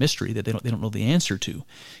this is a mystery that they don't know the answer to.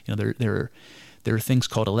 There are things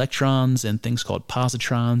called electrons and things called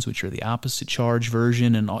positrons, which are the opposite charge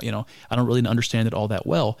version, and all. I don't really understand it all that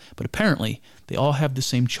well, but apparently they all have the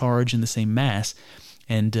same charge and the same mass,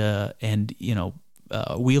 and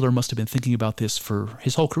Wheeler must have been thinking about this for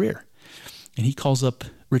his whole career. And he calls up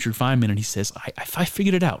Richard Feynman and he says, I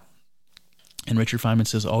figured it out. And Richard Feynman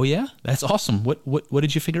says, oh yeah, that's awesome. What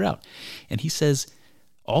did you figure out? And he says,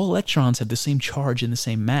 all electrons have the same charge and the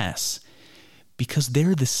same mass because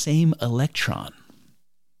they're the same electron.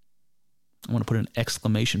 I want to put an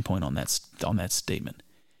exclamation point on that statement.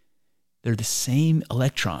 They're the same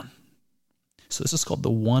electron. So this is called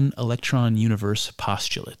the one electron universe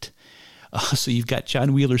postulate. So you've got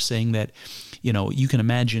John Wheeler saying that, you can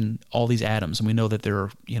imagine all these atoms, and we know that there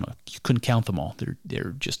are, you couldn't count them all.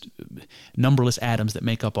 They're just numberless atoms that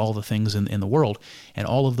make up all the things in the world, and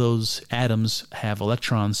all of those atoms have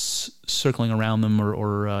electrons circling around them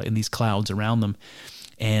or in these clouds around them,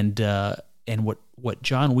 and what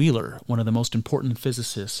John Wheeler, one of the most important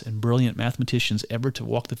physicists and brilliant mathematicians ever to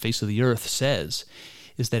walk the face of the earth, says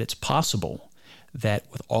is that it's possible that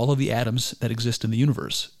with all of the atoms that exist in the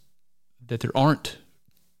universe, that there aren't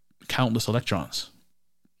countless electrons.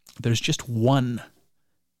 There's just one.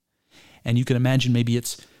 And you can imagine maybe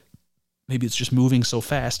it's just moving so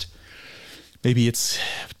fast. Maybe it's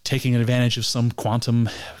taking advantage of some quantum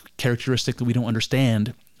characteristic that we don't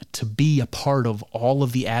understand to be a part of all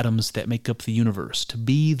of the atoms that make up the universe, to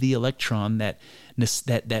be the electron that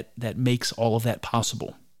makes all of that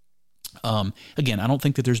possible. Again, I don't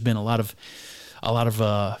think that there's been a lot of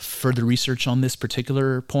further research on this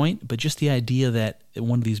particular point, but just the idea that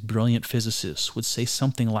one of these brilliant physicists would say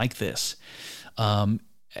something like this,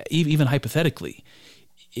 even hypothetically,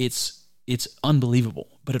 it's unbelievable.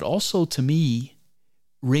 But it also, to me,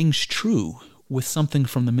 rings true with something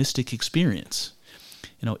from the mystic experience.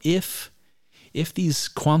 If these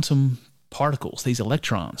quantum particles, these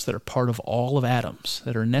electrons that are part of all of atoms,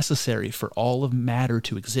 that are necessary for all of matter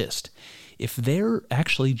to exist, if they're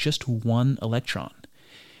actually just one electron,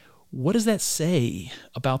 what does that say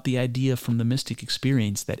about the idea from the mystic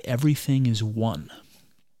experience that everything is one?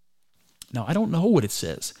 Now, I don't know what it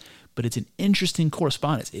says, but it's an interesting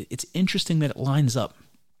correspondence. It's interesting that it lines up.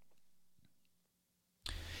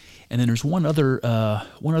 And then there's one other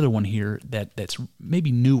one here that's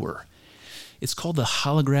maybe newer. It's called the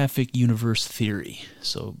holographic universe theory.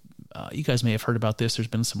 So you guys may have heard about this. There's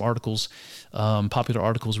been some articles, popular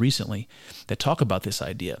articles recently that talk about this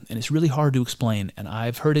idea, and it's really hard to explain. And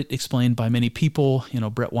I've heard it explained by many people,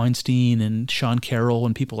 Brett Weinstein and Sean Carroll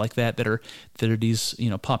and people like that are these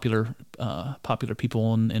popular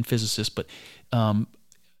people and physicists. But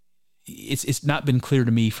it's not been clear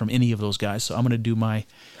to me from any of those guys. So I'm going to do my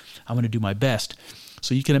best.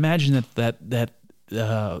 So you can imagine that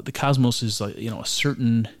the cosmos is a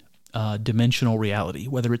certain dimensional reality.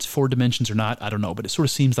 Whether it's 4 dimensions or not, I don't know, but it sort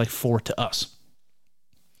of seems like 4 to us.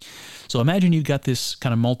 So imagine you've got this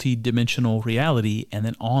kind of multi-dimensional reality, and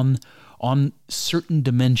then on certain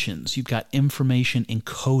dimensions, you've got information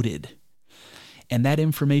encoded, and that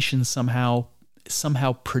information somehow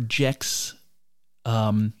projects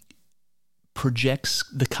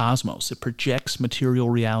the cosmos. It projects material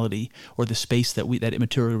reality, or the space that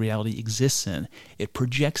material reality exists in. It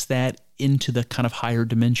projects that into the kind of higher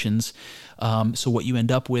dimensions. So what you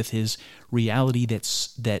end up with is reality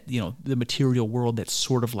the material world that's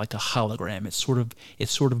sort of like a hologram. It's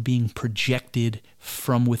sort of being projected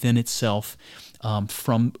from within itself,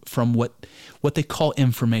 from what they call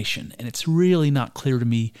information. And it's really not clear to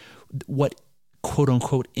me what quote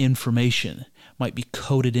unquote information might be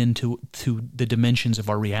coded into the dimensions of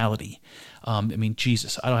our reality.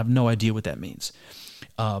 Jesus, I have no idea what that means.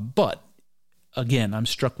 But again, I'm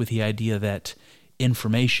struck with the idea that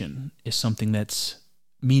information is something that's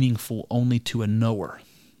meaningful only to a knower.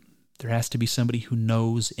 There has to be somebody who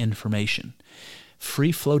knows information.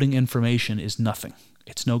 Free-floating information is nothing.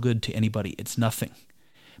 It's no good to anybody. It's nothing.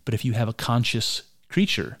 But if you have a conscious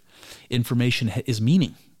creature, information is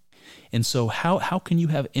meaning. And so how can you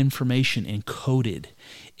have information encoded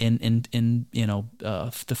in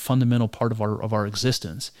the fundamental part of our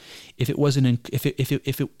existence if it wasn't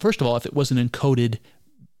first of all, if it wasn't encoded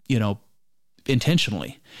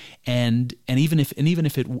intentionally, and even if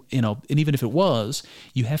it was,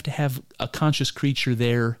 you have to have a conscious creature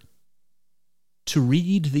there to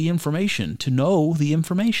read the information, to know the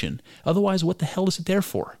information. Otherwise, what the hell is it there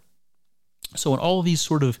for? So in all of these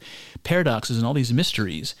sort of paradoxes and all these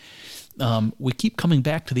mysteries, we keep coming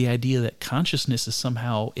back to the idea that consciousness is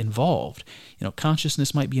somehow involved.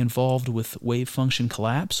 Consciousness might be involved with wave function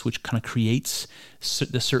collapse, which kind of creates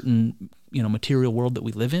the certain material world that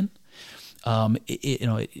we live in.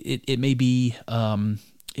 It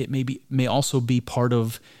may also be part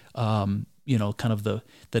of kind of the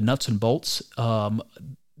nuts and bolts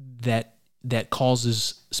that that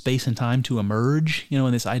causes space and time to emerge,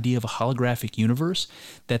 in this idea of a holographic universe,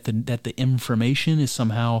 that the information is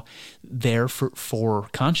somehow there for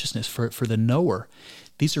consciousness, for the knower.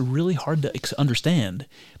 These are really hard to understand,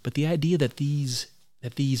 but the idea that these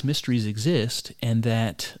mysteries exist and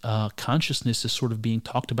that consciousness is sort of being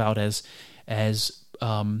talked about as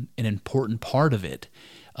an important part of it,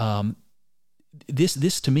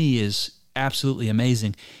 this to me is absolutely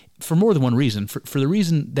amazing. For more than one reason. For the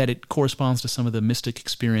reason that it corresponds to some of the mystic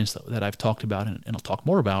experience that I've talked about and I'll talk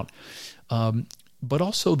more about, but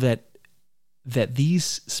also that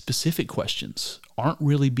these specific questions aren't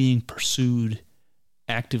really being pursued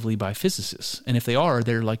actively by physicists. And if they are,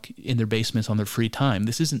 they're like in their basements on their free time.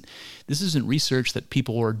 This isn't research that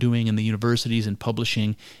people are doing in the universities and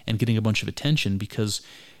publishing and getting a bunch of attention because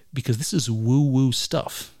this is woo-woo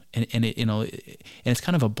stuff. And it's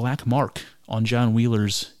kind of a black mark on John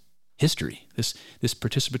Wheeler's history, this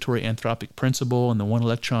participatory anthropic principle and the one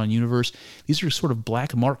electron universe. These are sort of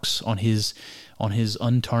black marks on his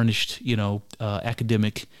untarnished,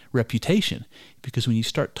 academic reputation. Because when you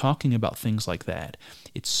start talking about things like that,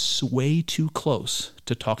 it's way too close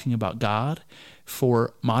to talking about God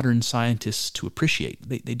for modern scientists to appreciate.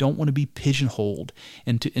 They don't want to be pigeonholed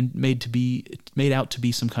and made out to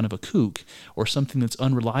be some kind of a kook or something that's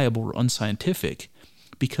unreliable or unscientific,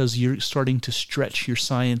 because you're starting to stretch your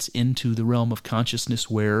science into the realm of consciousness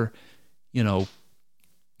where it's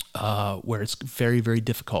very, very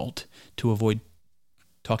difficult to avoid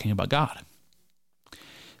talking about God.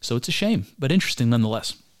 So it's a shame, but interesting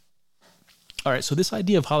nonetheless. All right, so this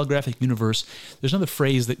idea of holographic universe, there's another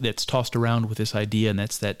phrase that's tossed around with this idea, and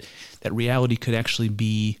that's that reality could actually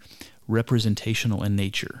be representational in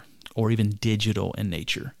nature, or even digital in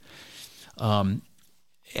nature.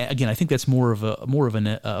 Again, I think that's more of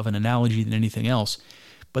an analogy than anything else.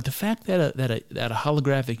 But the fact that a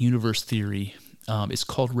holographic universe theory is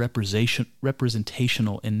called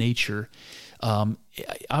representational in nature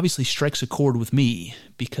obviously strikes a chord with me,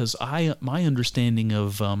 because my understanding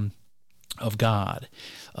of God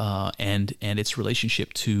and its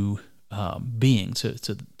relationship to being,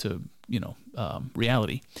 to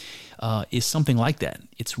reality, is something like that.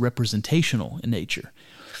 It's representational in nature.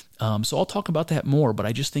 So I'll talk about that more, but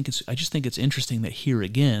I just think it's interesting that here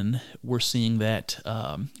again we're seeing that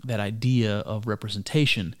idea of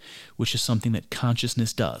representation, which is something that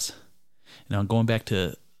consciousness does. Now, going back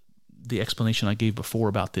to the explanation I gave before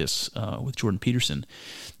about this with Jordan Peterson,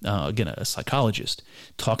 again, a psychologist,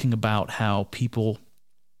 talking about how people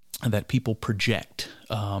project.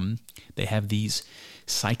 They have these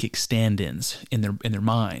psychic stand-ins in their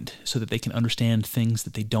mind so that they can understand things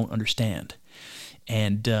that they don't understand.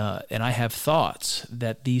 And I have thoughts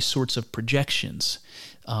that these sorts of projections,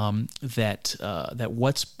 that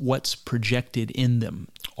what's projected in them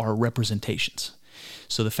are representations.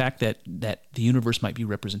 So the fact that the universe might be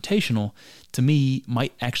representational, to me,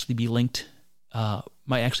 might actually be linked to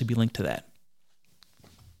that.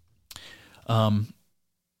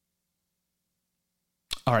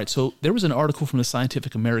 All right, so there was an article from the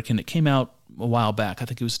Scientific American that came out a while back. I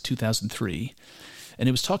think it was 2003. And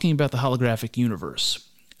it was talking about the holographic universe.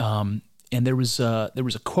 And there was a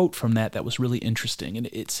quote from that was really interesting. And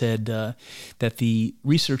it said that the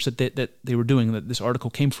research that they were doing, that this article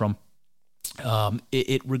came from,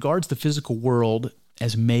 it regards the physical world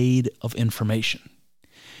as made of information,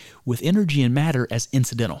 with energy and matter as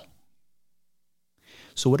incidental.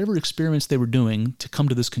 So whatever experiments they were doing to come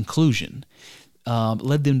to this conclusion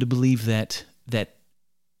led them to believe that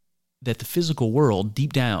the physical world,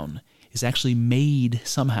 deep down, is actually made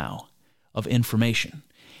somehow of information,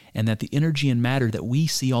 and that the energy and matter that we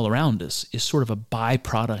see all around us is sort of a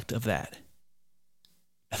byproduct of that.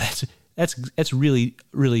 That's really,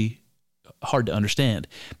 really hard to understand,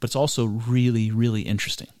 but it's also really, really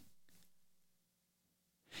interesting.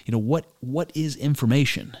 What is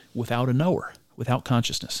information without a knower, without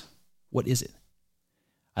consciousness? What is it?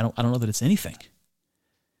 I don't know that it's anything.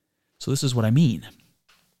 So this is what I mean.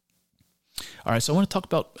 All right, so I want to talk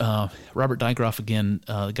about Robert Dygroff again,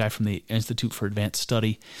 the guy from the Institute for Advanced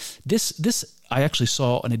Study. This I actually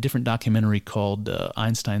saw in a different documentary called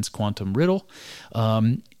Einstein's Quantum Riddle,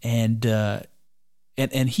 and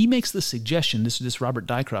he makes the suggestion, this Robert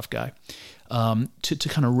Dygroff guy, to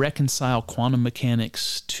kind of reconcile quantum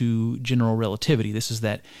mechanics to general relativity. This is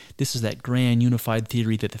that grand unified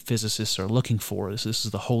theory that the physicists are looking for. This is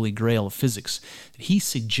the holy grail of physics. He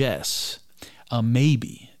suggests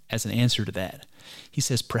maybe as an answer to that. He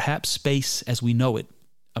says perhaps space as we know it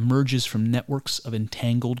emerges from networks of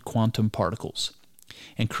entangled quantum particles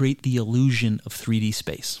and create the illusion of 3D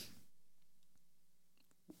space.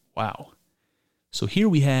 Wow. So here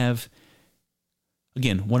we have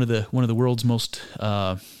again, one of the world's most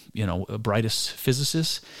brightest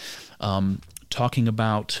physicists, talking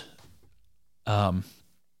about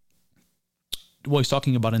he's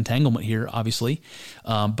talking about entanglement here, obviously,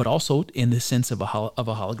 but also in the sense of a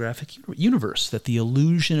holographic universe, that the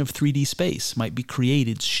illusion of 3D space might be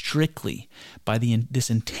created strictly by this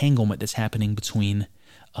entanglement that's happening between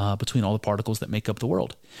all the particles that make up the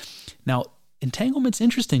world. Now, entanglement's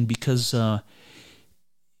interesting because,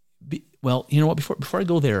 well, you know what? Before I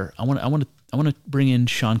go there, I want to bring in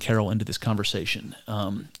Sean Carroll into this conversation.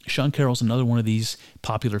 Sean Carroll's another one of these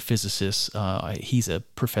popular physicists. He's a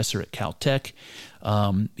professor at Caltech.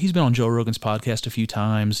 He's been on Joe Rogan's podcast a few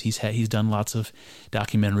times. He's done lots of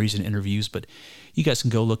documentaries and interviews. But you guys can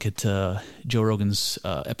go look at Joe Rogan's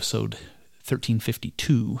episode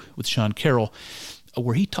 1352 with Sean Carroll,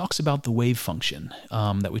 where he talks about the wave function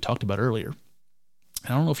that we talked about earlier.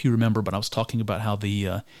 I don't know if you remember, but I was talking about how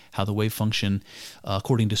the wave function,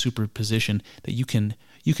 according to superposition, that you can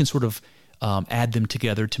sort of add them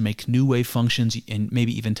together to make new wave functions, and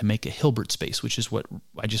maybe even to make a Hilbert space, which is what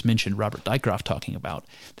I just mentioned Robert Dykhoff talking about.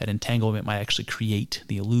 That entanglement might actually create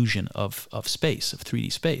the illusion of space, of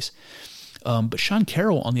 3D space. But Sean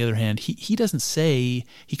Carroll, on the other hand, he doesn't say,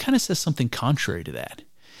 he kind of says something contrary to that.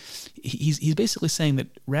 He's basically saying that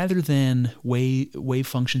rather than wave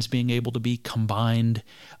functions being able to be combined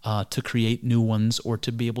to create new ones, or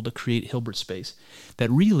to be able to create Hilbert space, that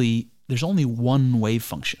really there's only one wave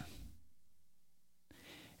function.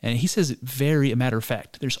 And he says it very a matter of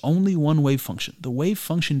fact. There's only one wave function. The wave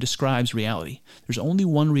function describes reality. There's only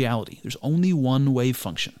one reality. There's only one wave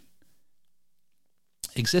function.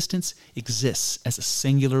 Existence exists as a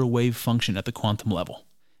singular wave function at the quantum level.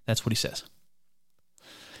 That's what he says.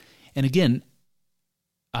 And again,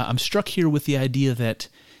 I'm struck here with the idea that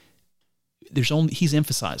he's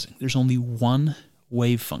emphasizing there's only one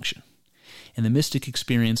wave function. And the mystic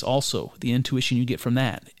experience also, the intuition you get from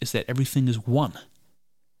that, is that everything is one.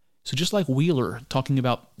 So just like Wheeler talking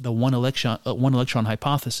about the one electron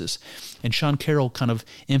hypothesis, and Sean Carroll kind of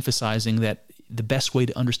emphasizing that the best way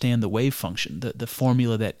to understand the wave function, the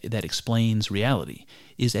formula that explains reality,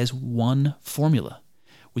 is as one formula.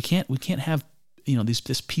 We can't have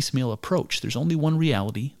this piecemeal approach. There's only one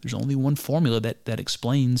reality. There's only one formula that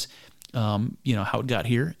explains, how it got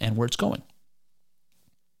here and where it's going.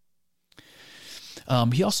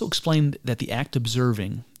 He also explained that the act of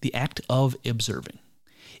observing,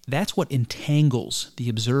 that's what entangles the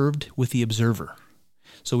observed with the observer.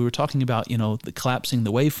 So we were talking about, the collapsing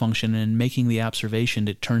the wave function and making the observation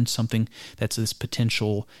to turn something that's this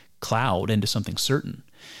potential cloud into something certain.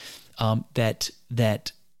 That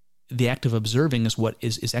the act of observing is what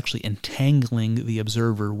is actually entangling the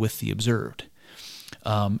observer with the observed.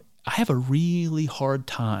 I have a really hard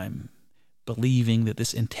time believing that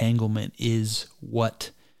this entanglement is what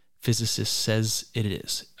physicists says it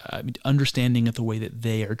is. Understanding it the way that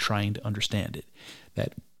they are trying to understand it.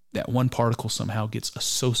 That one particle somehow gets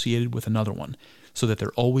associated with another one, so that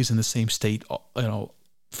they're always in the same state,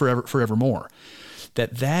 forevermore.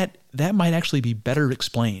 That might actually be better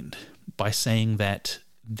explained by saying that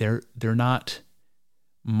they're not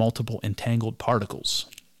multiple entangled particles,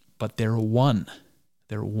 but they're one.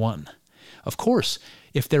 They're one. Of course,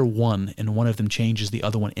 if they're one and one of them changes, the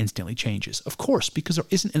other one instantly changes. Of course, because there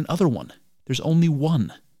isn't an other one. There's only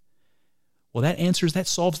one. Well, that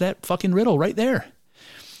solves that fucking riddle right there.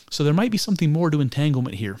 So there might be something more to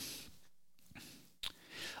entanglement here.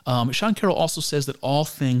 Sean Carroll also says that all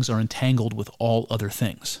things are entangled with all other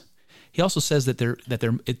things. He also says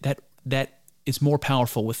that it's more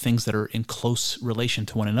powerful with things that are in close relation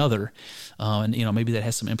to one another, and maybe that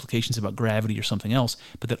has some implications about gravity or something else.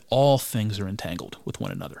 But that all things are entangled with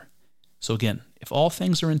one another. So again, if all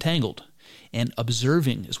things are entangled, and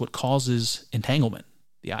observing is what causes entanglement,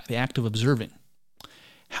 the act of observing,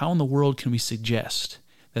 how in the world can we suggest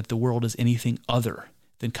that the world is anything other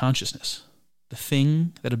than consciousness, the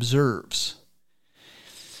thing that observes?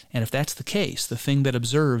 And if that's the case, the thing that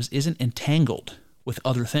observes isn't entangled with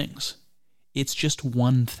other things. It's just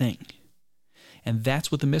one thing. And that's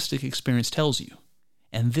what the mystic experience tells you.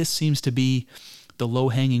 And this seems to be the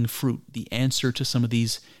low-hanging fruit, the answer to some of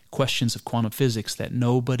these questions of quantum physics that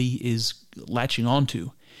nobody is latching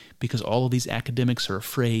onto, because all of these academics are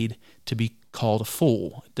afraid to be called a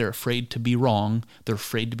fool. They're afraid to be wrong. They're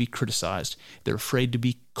afraid to be criticized. They're afraid to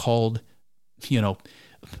be called,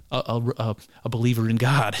 a believer in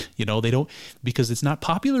God. They don't, because it's not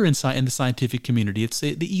popular in the scientific community. It's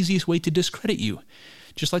the easiest way to discredit you.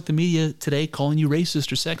 Just like the media today calling you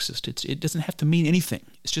racist or sexist. It doesn't have to mean anything.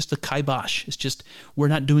 It's just a kibosh. It's just, we're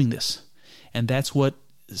not doing this. And that's what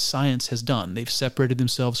science has done. They've separated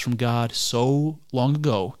themselves from God so long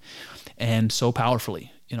ago and so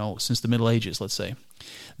powerfully, since the Middle Ages, let's say,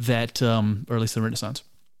 that, or at least the Renaissance,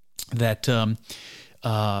 that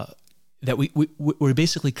that we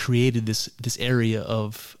basically created this area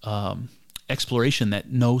of exploration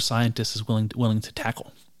that no scientist is willing to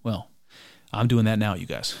tackle. Well, I'm doing that now, you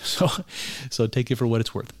guys. So take it for what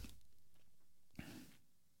it's worth.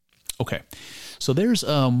 Okay, so there's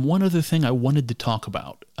one other thing I wanted to talk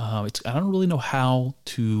about. I don't really know how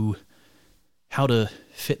to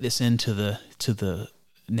fit this into the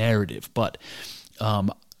narrative, but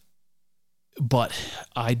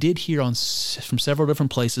I did hear from several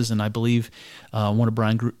different places, and I believe one of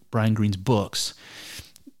Brian Greene's books,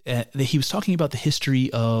 that he was talking about the history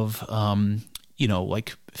of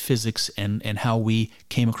like physics and how we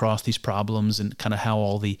came across these problems, and kind of how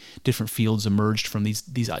all the different fields emerged from these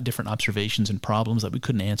different observations and problems that we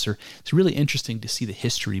couldn't answer. It's really interesting to see the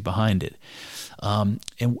history behind it. And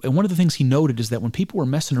one of the things he noted is that when people were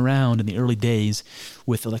messing around in the early days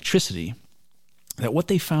with electricity, that what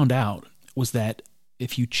they found out was that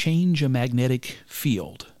if you change a magnetic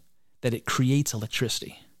field, that it creates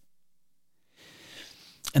electricity.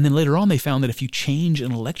 And then later on, they found that if you change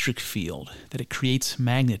an electric field, that it creates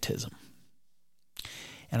magnetism.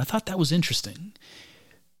 And I thought that was interesting,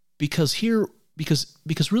 because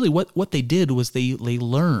really what they did was they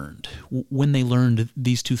learned, when they learned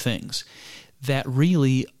these two things, that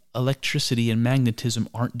really electricity and magnetism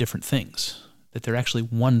aren't different things, that they're actually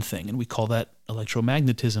one thing, and we call that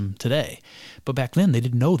electromagnetism today. But back then, they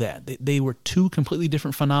didn't know that. They were two completely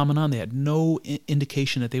different phenomena. They had no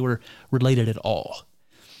indication that they were related at all.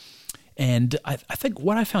 And I think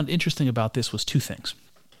what I found interesting about this was two things.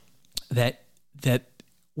 That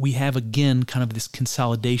we have, again, kind of this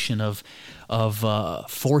consolidation of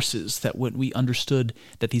forces, that when we understood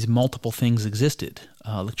that these multiple things existed,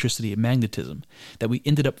 electricity and magnetism, that we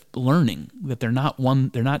ended up learning that they're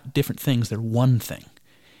not different things, they're one thing.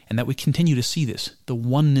 And that we continue to see this, the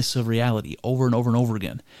oneness of reality, over and over and over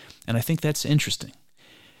again. And I think that's interesting.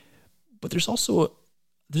 But there's also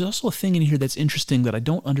a thing in here that's interesting that I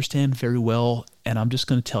don't understand very well, and I'm just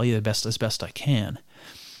going to tell you as best I can,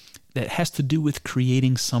 that has to do with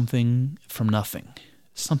creating something from nothing,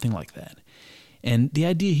 something like that. And the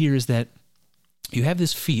idea here is that you have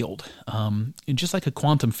this field, just like a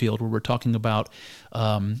quantum field, where we're talking about,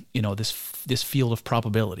 this field of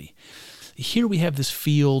probability. Here we have this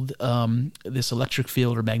field, this electric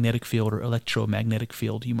field or magnetic field or electromagnetic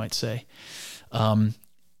field, you might say, and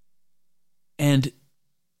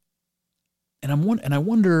I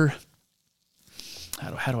wonder,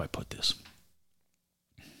 how do I put this?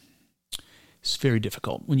 It's very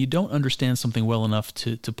difficult when you don't understand something well enough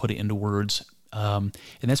to put it into words. And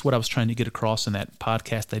that's what I was trying to get across in that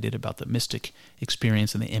podcast I did about the mystic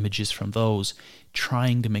experience and the images from those,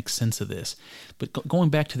 trying to make sense of this. But going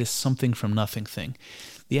back to this something from nothing thing,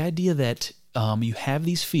 the idea that you have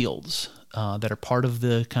these fields that are part of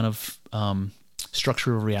the kind of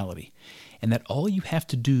structure of reality, and that all you have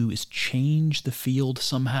to do is change the field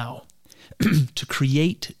somehow to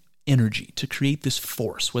create energy, to create this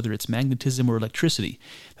force, whether it's magnetism or electricity,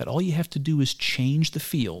 that all you have to do is change the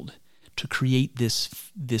field to create this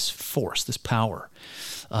force, this power.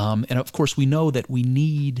 And of course, we know that we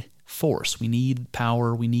need force, we need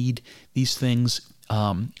power, we need these things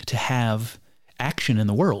to have action in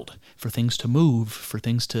the world, for things to move, for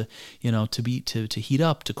things to heat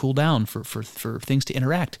up, to cool down, for things to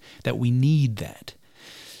interact, that we need that.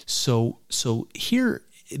 So here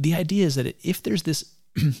the idea is that if there's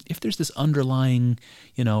this underlying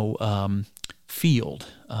field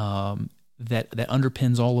that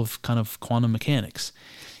underpins all of kind of quantum mechanics,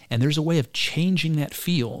 and there's a way of changing that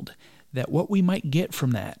field, that what we might get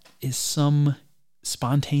from that is some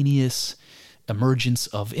spontaneous emergence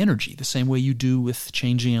of energy, the same way you do with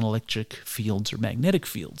changing in electric fields or magnetic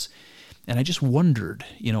fields. And I just wondered,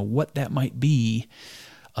 what that might be,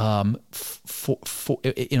 in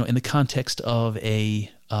the context of a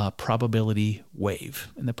probability wave,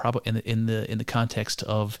 in the context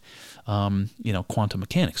of quantum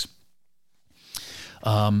mechanics.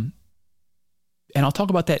 And I'll talk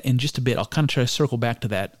about that in just a bit. I'll kind of try to circle back to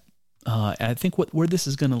that. And I think where this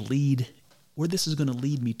is going to lead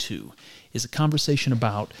me to is a conversation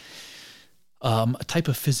about a type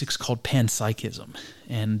of physics called panpsychism.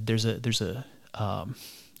 And there's a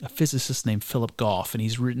physicist named Philip Goff, and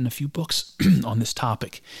he's written a few books on this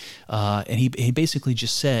topic. And he basically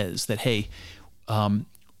just says that, hey,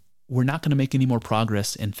 we're not going to make any more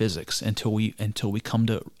progress in physics until we come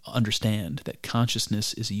to understand that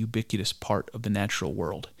consciousness is a ubiquitous part of the natural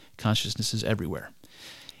world. Consciousness is everywhere.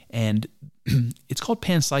 And it's called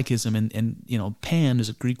panpsychism, and pan is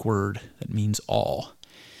a Greek word that means all.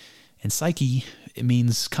 And psyche, it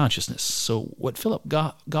means consciousness. So what Philip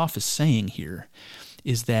Goff is saying here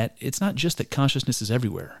is that it's not just that consciousness is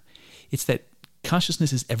everywhere. It's that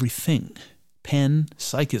consciousness is everything.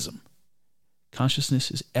 Panpsychism.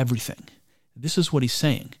 Consciousness is everything. This is what he's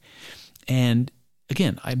saying. And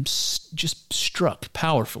again, I'm just struck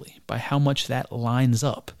powerfully by how much that lines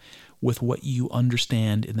up with what you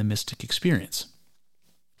understand in the mystic experience.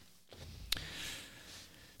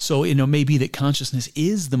 So, it may be that consciousness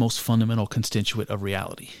is the most fundamental constituent of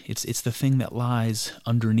reality. It's the thing that lies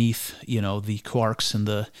underneath, the quarks and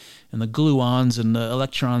the gluons and the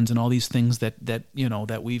electrons and all these things that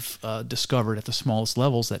we've discovered at the smallest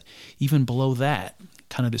levels, that even below that,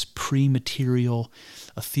 kind of this pre-material,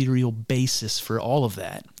 ethereal basis for all of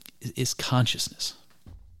that is consciousness.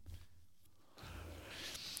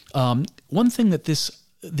 One thing that this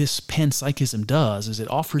panpsychism does is it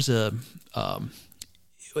offers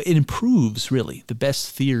it improves, really, the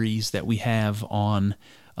best theories that we have on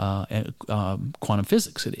quantum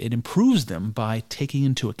physics. It improves them by taking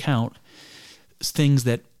into account things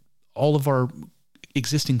that all of our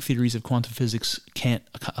existing theories of quantum physics can't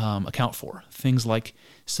account for. Things like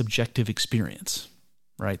subjective experience,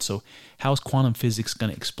 right? So how is quantum physics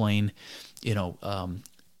going to explain,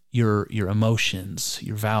 your emotions,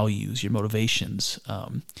 your values, your motivations,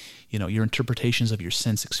 your interpretations of your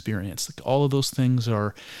sense experience? Like, all of those things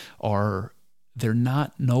they're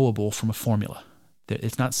not knowable from a formula.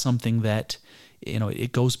 It's not something that,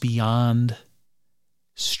 it goes beyond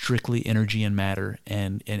strictly energy and matter,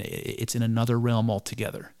 and it's in another realm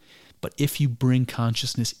altogether. But if you bring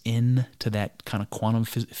consciousness into that kind of quantum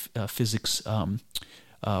physics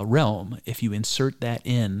realm, if you insert that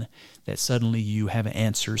in, that suddenly you have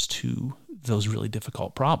answers to those really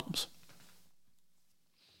difficult problems.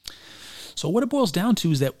 So what it boils down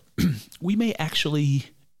to is that we may actually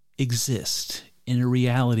exist in a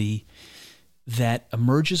reality that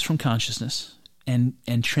emerges from consciousness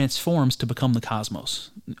and transforms to become the cosmos,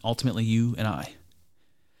 ultimately you and I.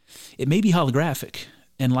 It may be holographic,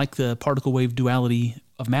 and like the particle wave duality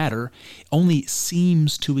of matter, only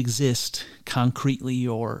seems to exist concretely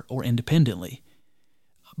or independently.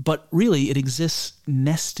 But really, it exists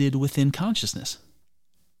nested within consciousness.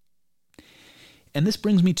 And this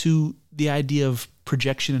brings me to the idea of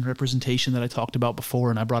projection and representation that I talked about before,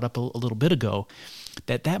 and I brought up a little bit ago,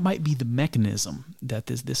 that might be the mechanism, that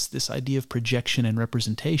this idea of projection and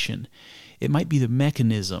representation, it might be the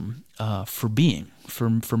mechanism for being,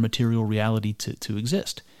 for material reality to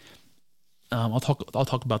exist. I'll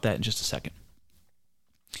talk about that in just a second.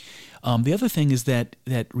 The other thing is that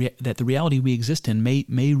the reality we exist in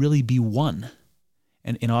may really be one,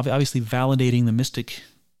 and obviously validating the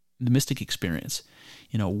mystic experience.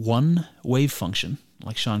 One wave function,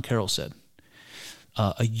 like Sean Carroll said,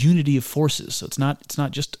 a unity of forces. So it's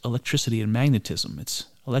not just electricity and magnetism. It's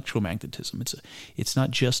electromagnetism. It's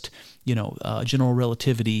not just general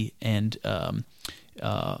relativity and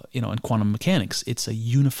and quantum mechanics. It's a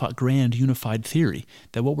grand unified theory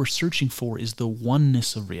that what we're searching for is the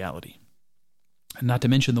oneness of reality. And not to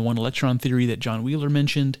mention the one electron theory that John Wheeler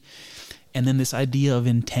mentioned, and then this idea of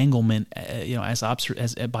entanglement, as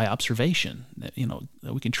by observation, that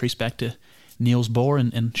we can trace back to Niels Bohr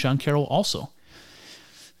and Sean Carroll also.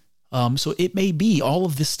 So it may be all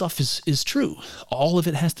of this stuff is true. All of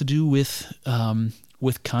it has to do with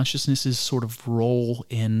consciousness's sort of role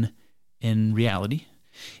in reality,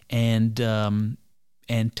 and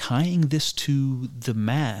tying this to the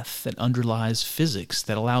math that underlies physics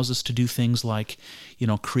that allows us to do things like,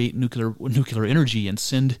 create nuclear energy and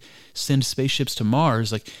send spaceships to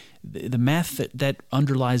Mars. Like the math that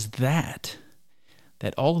underlies that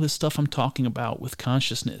all of this stuff I'm talking about with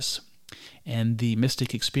consciousness and the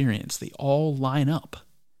mystic experience, they all line up.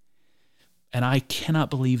 And I cannot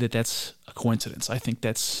believe that that's a coincidence. I think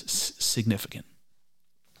that's significant.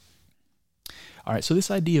 All right, so this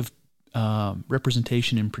idea of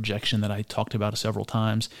representation and projection that I talked about several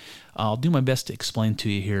times, I'll do my best to explain to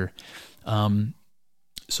you here.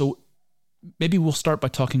 So maybe we'll start by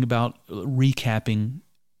talking about recapping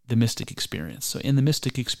the mystic experience. So in the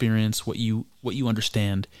mystic experience, what you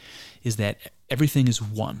understand is that everything is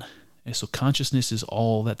one. And so consciousness is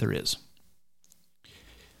all that there is.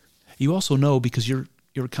 You also know, because you're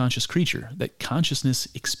a conscious creature, that consciousness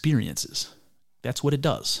experiences. That's what it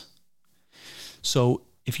does. So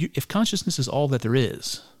if consciousness is all that there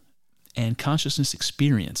is, and consciousness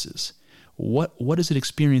experiences, what is it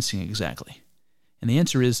experiencing exactly? And the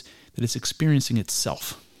answer is that it's experiencing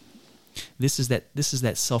itself. This is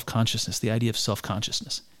that self-consciousness, the idea of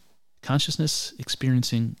self-consciousness. Consciousness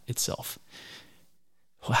experiencing itself.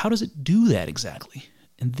 Well, how does it do that exactly?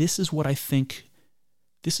 And this is what I think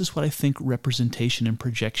representation and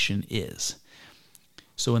projection is.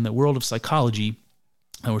 So in the world of psychology,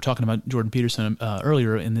 and we're talking about Jordan Peterson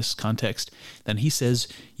earlier in this context, then he says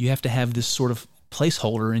you have to have this sort of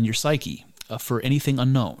placeholder in your psyche for anything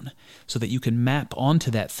unknown, so that you can map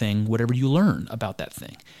onto that thing whatever you learn about that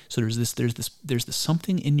thing. So there's this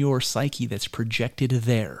something in your psyche that's projected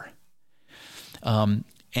there, and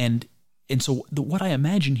so what I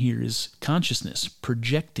imagine here is consciousness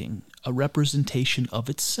projecting a representation of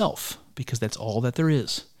itself, because that's all that there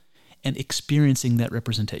is, and experiencing that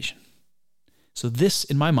representation. So this,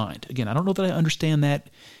 in my mind, again, I don't know that I understand that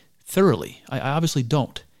thoroughly. I obviously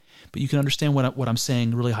don't, but you can understand what I'm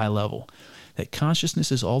saying really high level, that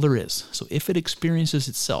consciousness is all there is. So if it experiences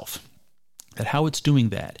itself, that how it's doing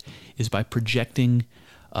that is by projecting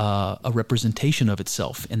a representation of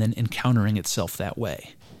itself and then encountering itself that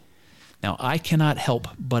way. Now, I cannot help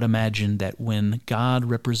but imagine that when God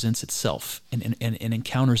represents itself and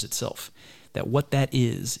encounters itself, that what that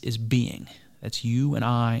is being. That's you and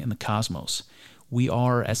I and the cosmos. We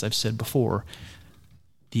are, as I've said before,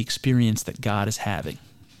 the experience that God is having.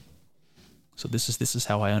 So this is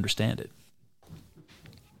how I understand it.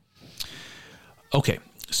 Okay,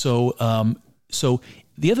 so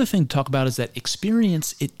the other thing to talk about is that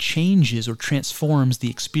experience, it changes or transforms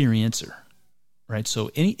the experiencer, right?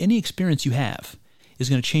 So any experience you have is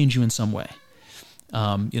going to change you in some way.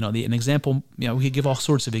 An example, we could give all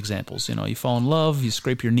sorts of examples. You fall in love, you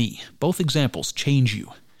scrape your knee. Both examples change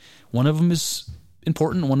you. One of them is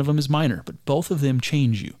important, one of them is minor, but both of them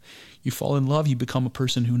change you. You fall in love, you become a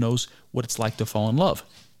person who knows what it's like to fall in love.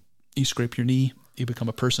 You scrape your knee, you become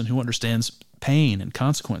a person who understands pain and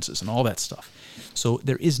consequences and all that stuff. So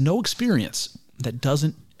there is no experience that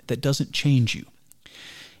doesn't change you.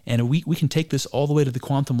 And we can take this all the way to the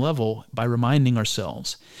quantum level by reminding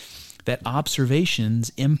ourselves that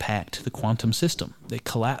observations impact the quantum system. They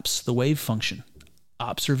collapse the wave function.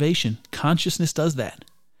 Observation, consciousness does that.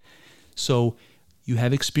 So you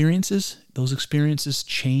have experiences, those experiences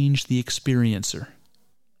change the experiencer.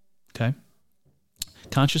 Okay?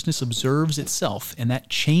 Consciousness observes itself, and that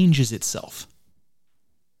changes itself.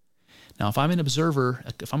 Now, if I'm an observer,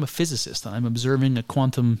 if I'm a physicist and I'm observing a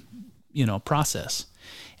quantum, process,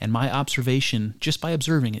 and my observation, just by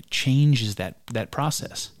observing it, changes that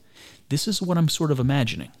process, this is what I'm sort of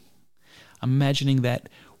imagining. I'm imagining that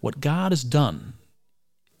what God has done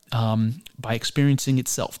by experiencing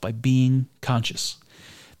itself, by being conscious,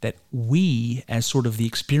 that we, as sort of the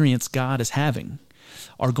experience God is having,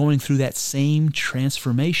 are going through that same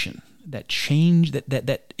transformation, that change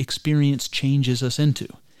that experience changes us into,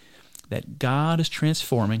 that God is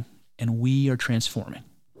transforming and we are transforming.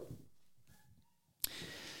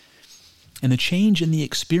 And the change in the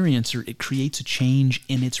experiencer, it creates a change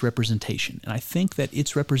in its representation. And I think that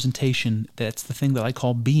its representation, that's the thing that I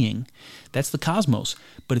call being, that's the cosmos,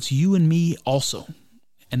 but it's you and me also.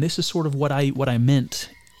 And this is sort of what I meant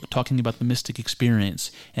talking about the mystic experience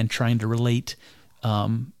and trying to relate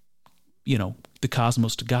the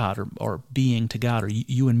cosmos to God or being to God, or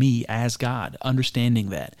you and me as God, understanding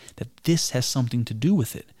that this has something to do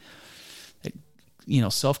with it.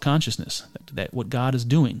 Self-consciousness, that what God is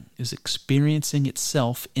doing is experiencing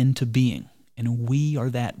itself into being, and we are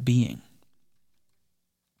that being.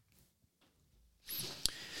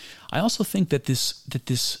 I also think that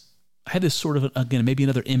I had this sort of, again, maybe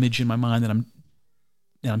another image in my mind that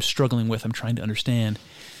I'm struggling with, I'm trying to understand,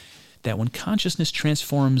 that when consciousness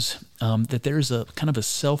transforms, that there is a kind of a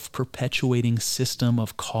self-perpetuating system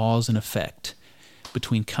of cause and effect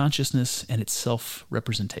between consciousness and its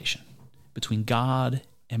self-representation, between God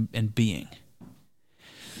and being.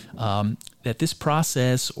 That this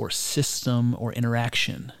process or system or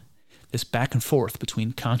interaction, this back and forth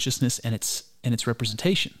between consciousness and its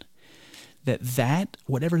representation, that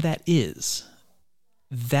whatever that is,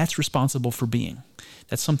 that's responsible for being.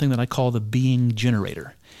 That's something that I call the being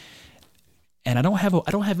generator. And I don't have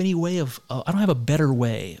a better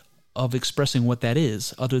way of expressing what that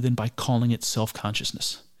is other than by calling it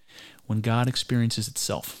self-consciousness, when God experiences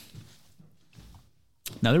itself.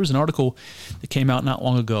 Now, there was an article that came out not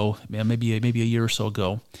long ago, maybe a year or so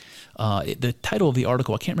ago. The title of the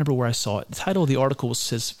article, I can't remember where I saw it. The title of the article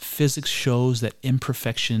says, "Physics shows that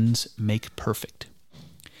imperfections make perfect."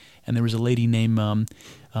 And there was a lady named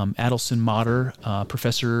Adelson Motter,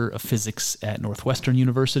 professor of physics at Northwestern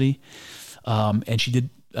University, and she did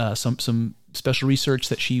some special research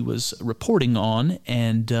that she was reporting on.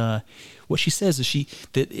 And what she says is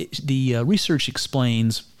the research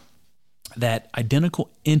explains that identical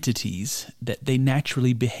entities, that they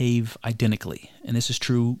naturally behave identically. And this is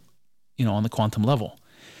true, on the quantum level.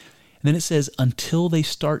 And then it says, until they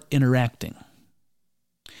start interacting.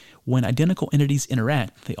 When identical entities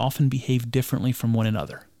interact, they often behave differently from one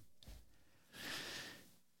another.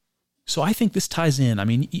 So I think this ties in. I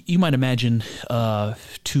mean, you might imagine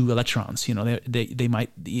two electrons. They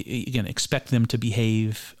might, again, expect them to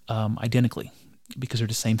behave identically because they're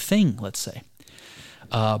the same thing, let's say.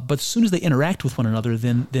 But as soon as they interact with one another,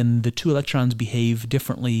 then the two electrons behave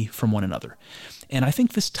differently from one another. And I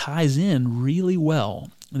think this ties in really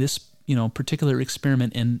well, this particular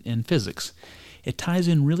experiment in physics. It ties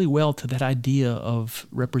in really well to that idea of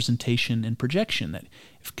representation and projection, that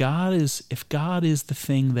if God is the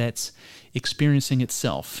thing that's experiencing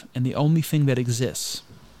itself and the only thing that exists,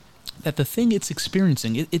 that the thing it's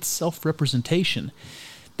experiencing, its self-representation,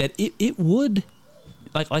 that it would,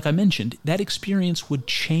 like I mentioned, that experience would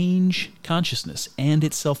change consciousness and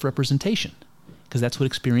its self-representation, because that's what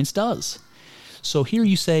experience does. So here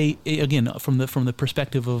you say, again, from the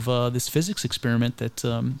perspective of this physics experiment that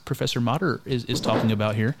Professor Matter is talking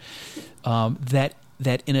about here,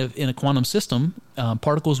 that in a quantum system,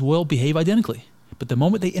 particles will behave identically, but the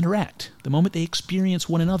moment they interact, the moment they experience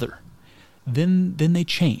one another, then they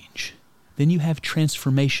change. Then you have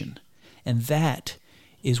transformation, and that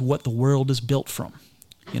is what the world is built from.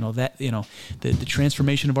 The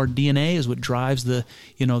transformation of our DNA is what drives the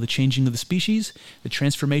changing of the species. The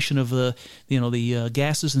transformation of the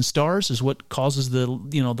gases and stars is what causes the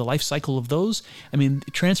life cycle of those. I mean,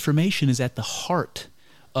 transformation is at the heart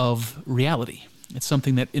of reality. It's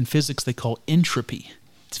something that in physics they call entropy.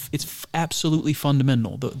 It's absolutely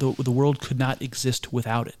fundamental. The world could not exist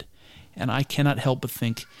without it. And I cannot help but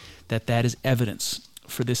think that is evidence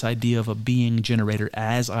for this idea of a being generator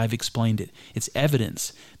as I've explained it. It's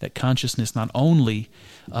evidence that consciousness not only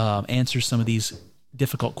answers some of these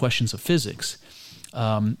difficult questions of physics,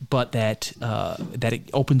 but that it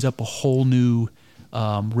opens up a whole new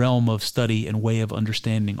realm of study and way of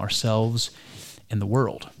understanding ourselves and the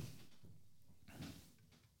world.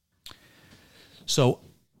 So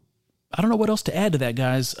I don't know what else to add to that,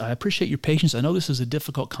 guys. I appreciate your patience. I know this is a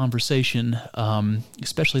difficult conversation,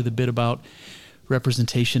 especially the bit about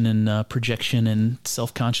representation and projection and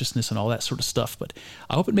self-consciousness and all that sort of stuff. But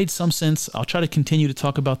I hope it made some sense. I'll try to continue to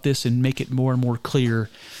talk about this and make it more and more clear.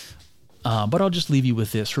 But I'll just leave you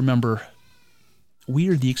with this. Remember, we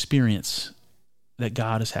are the experience that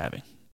God is having.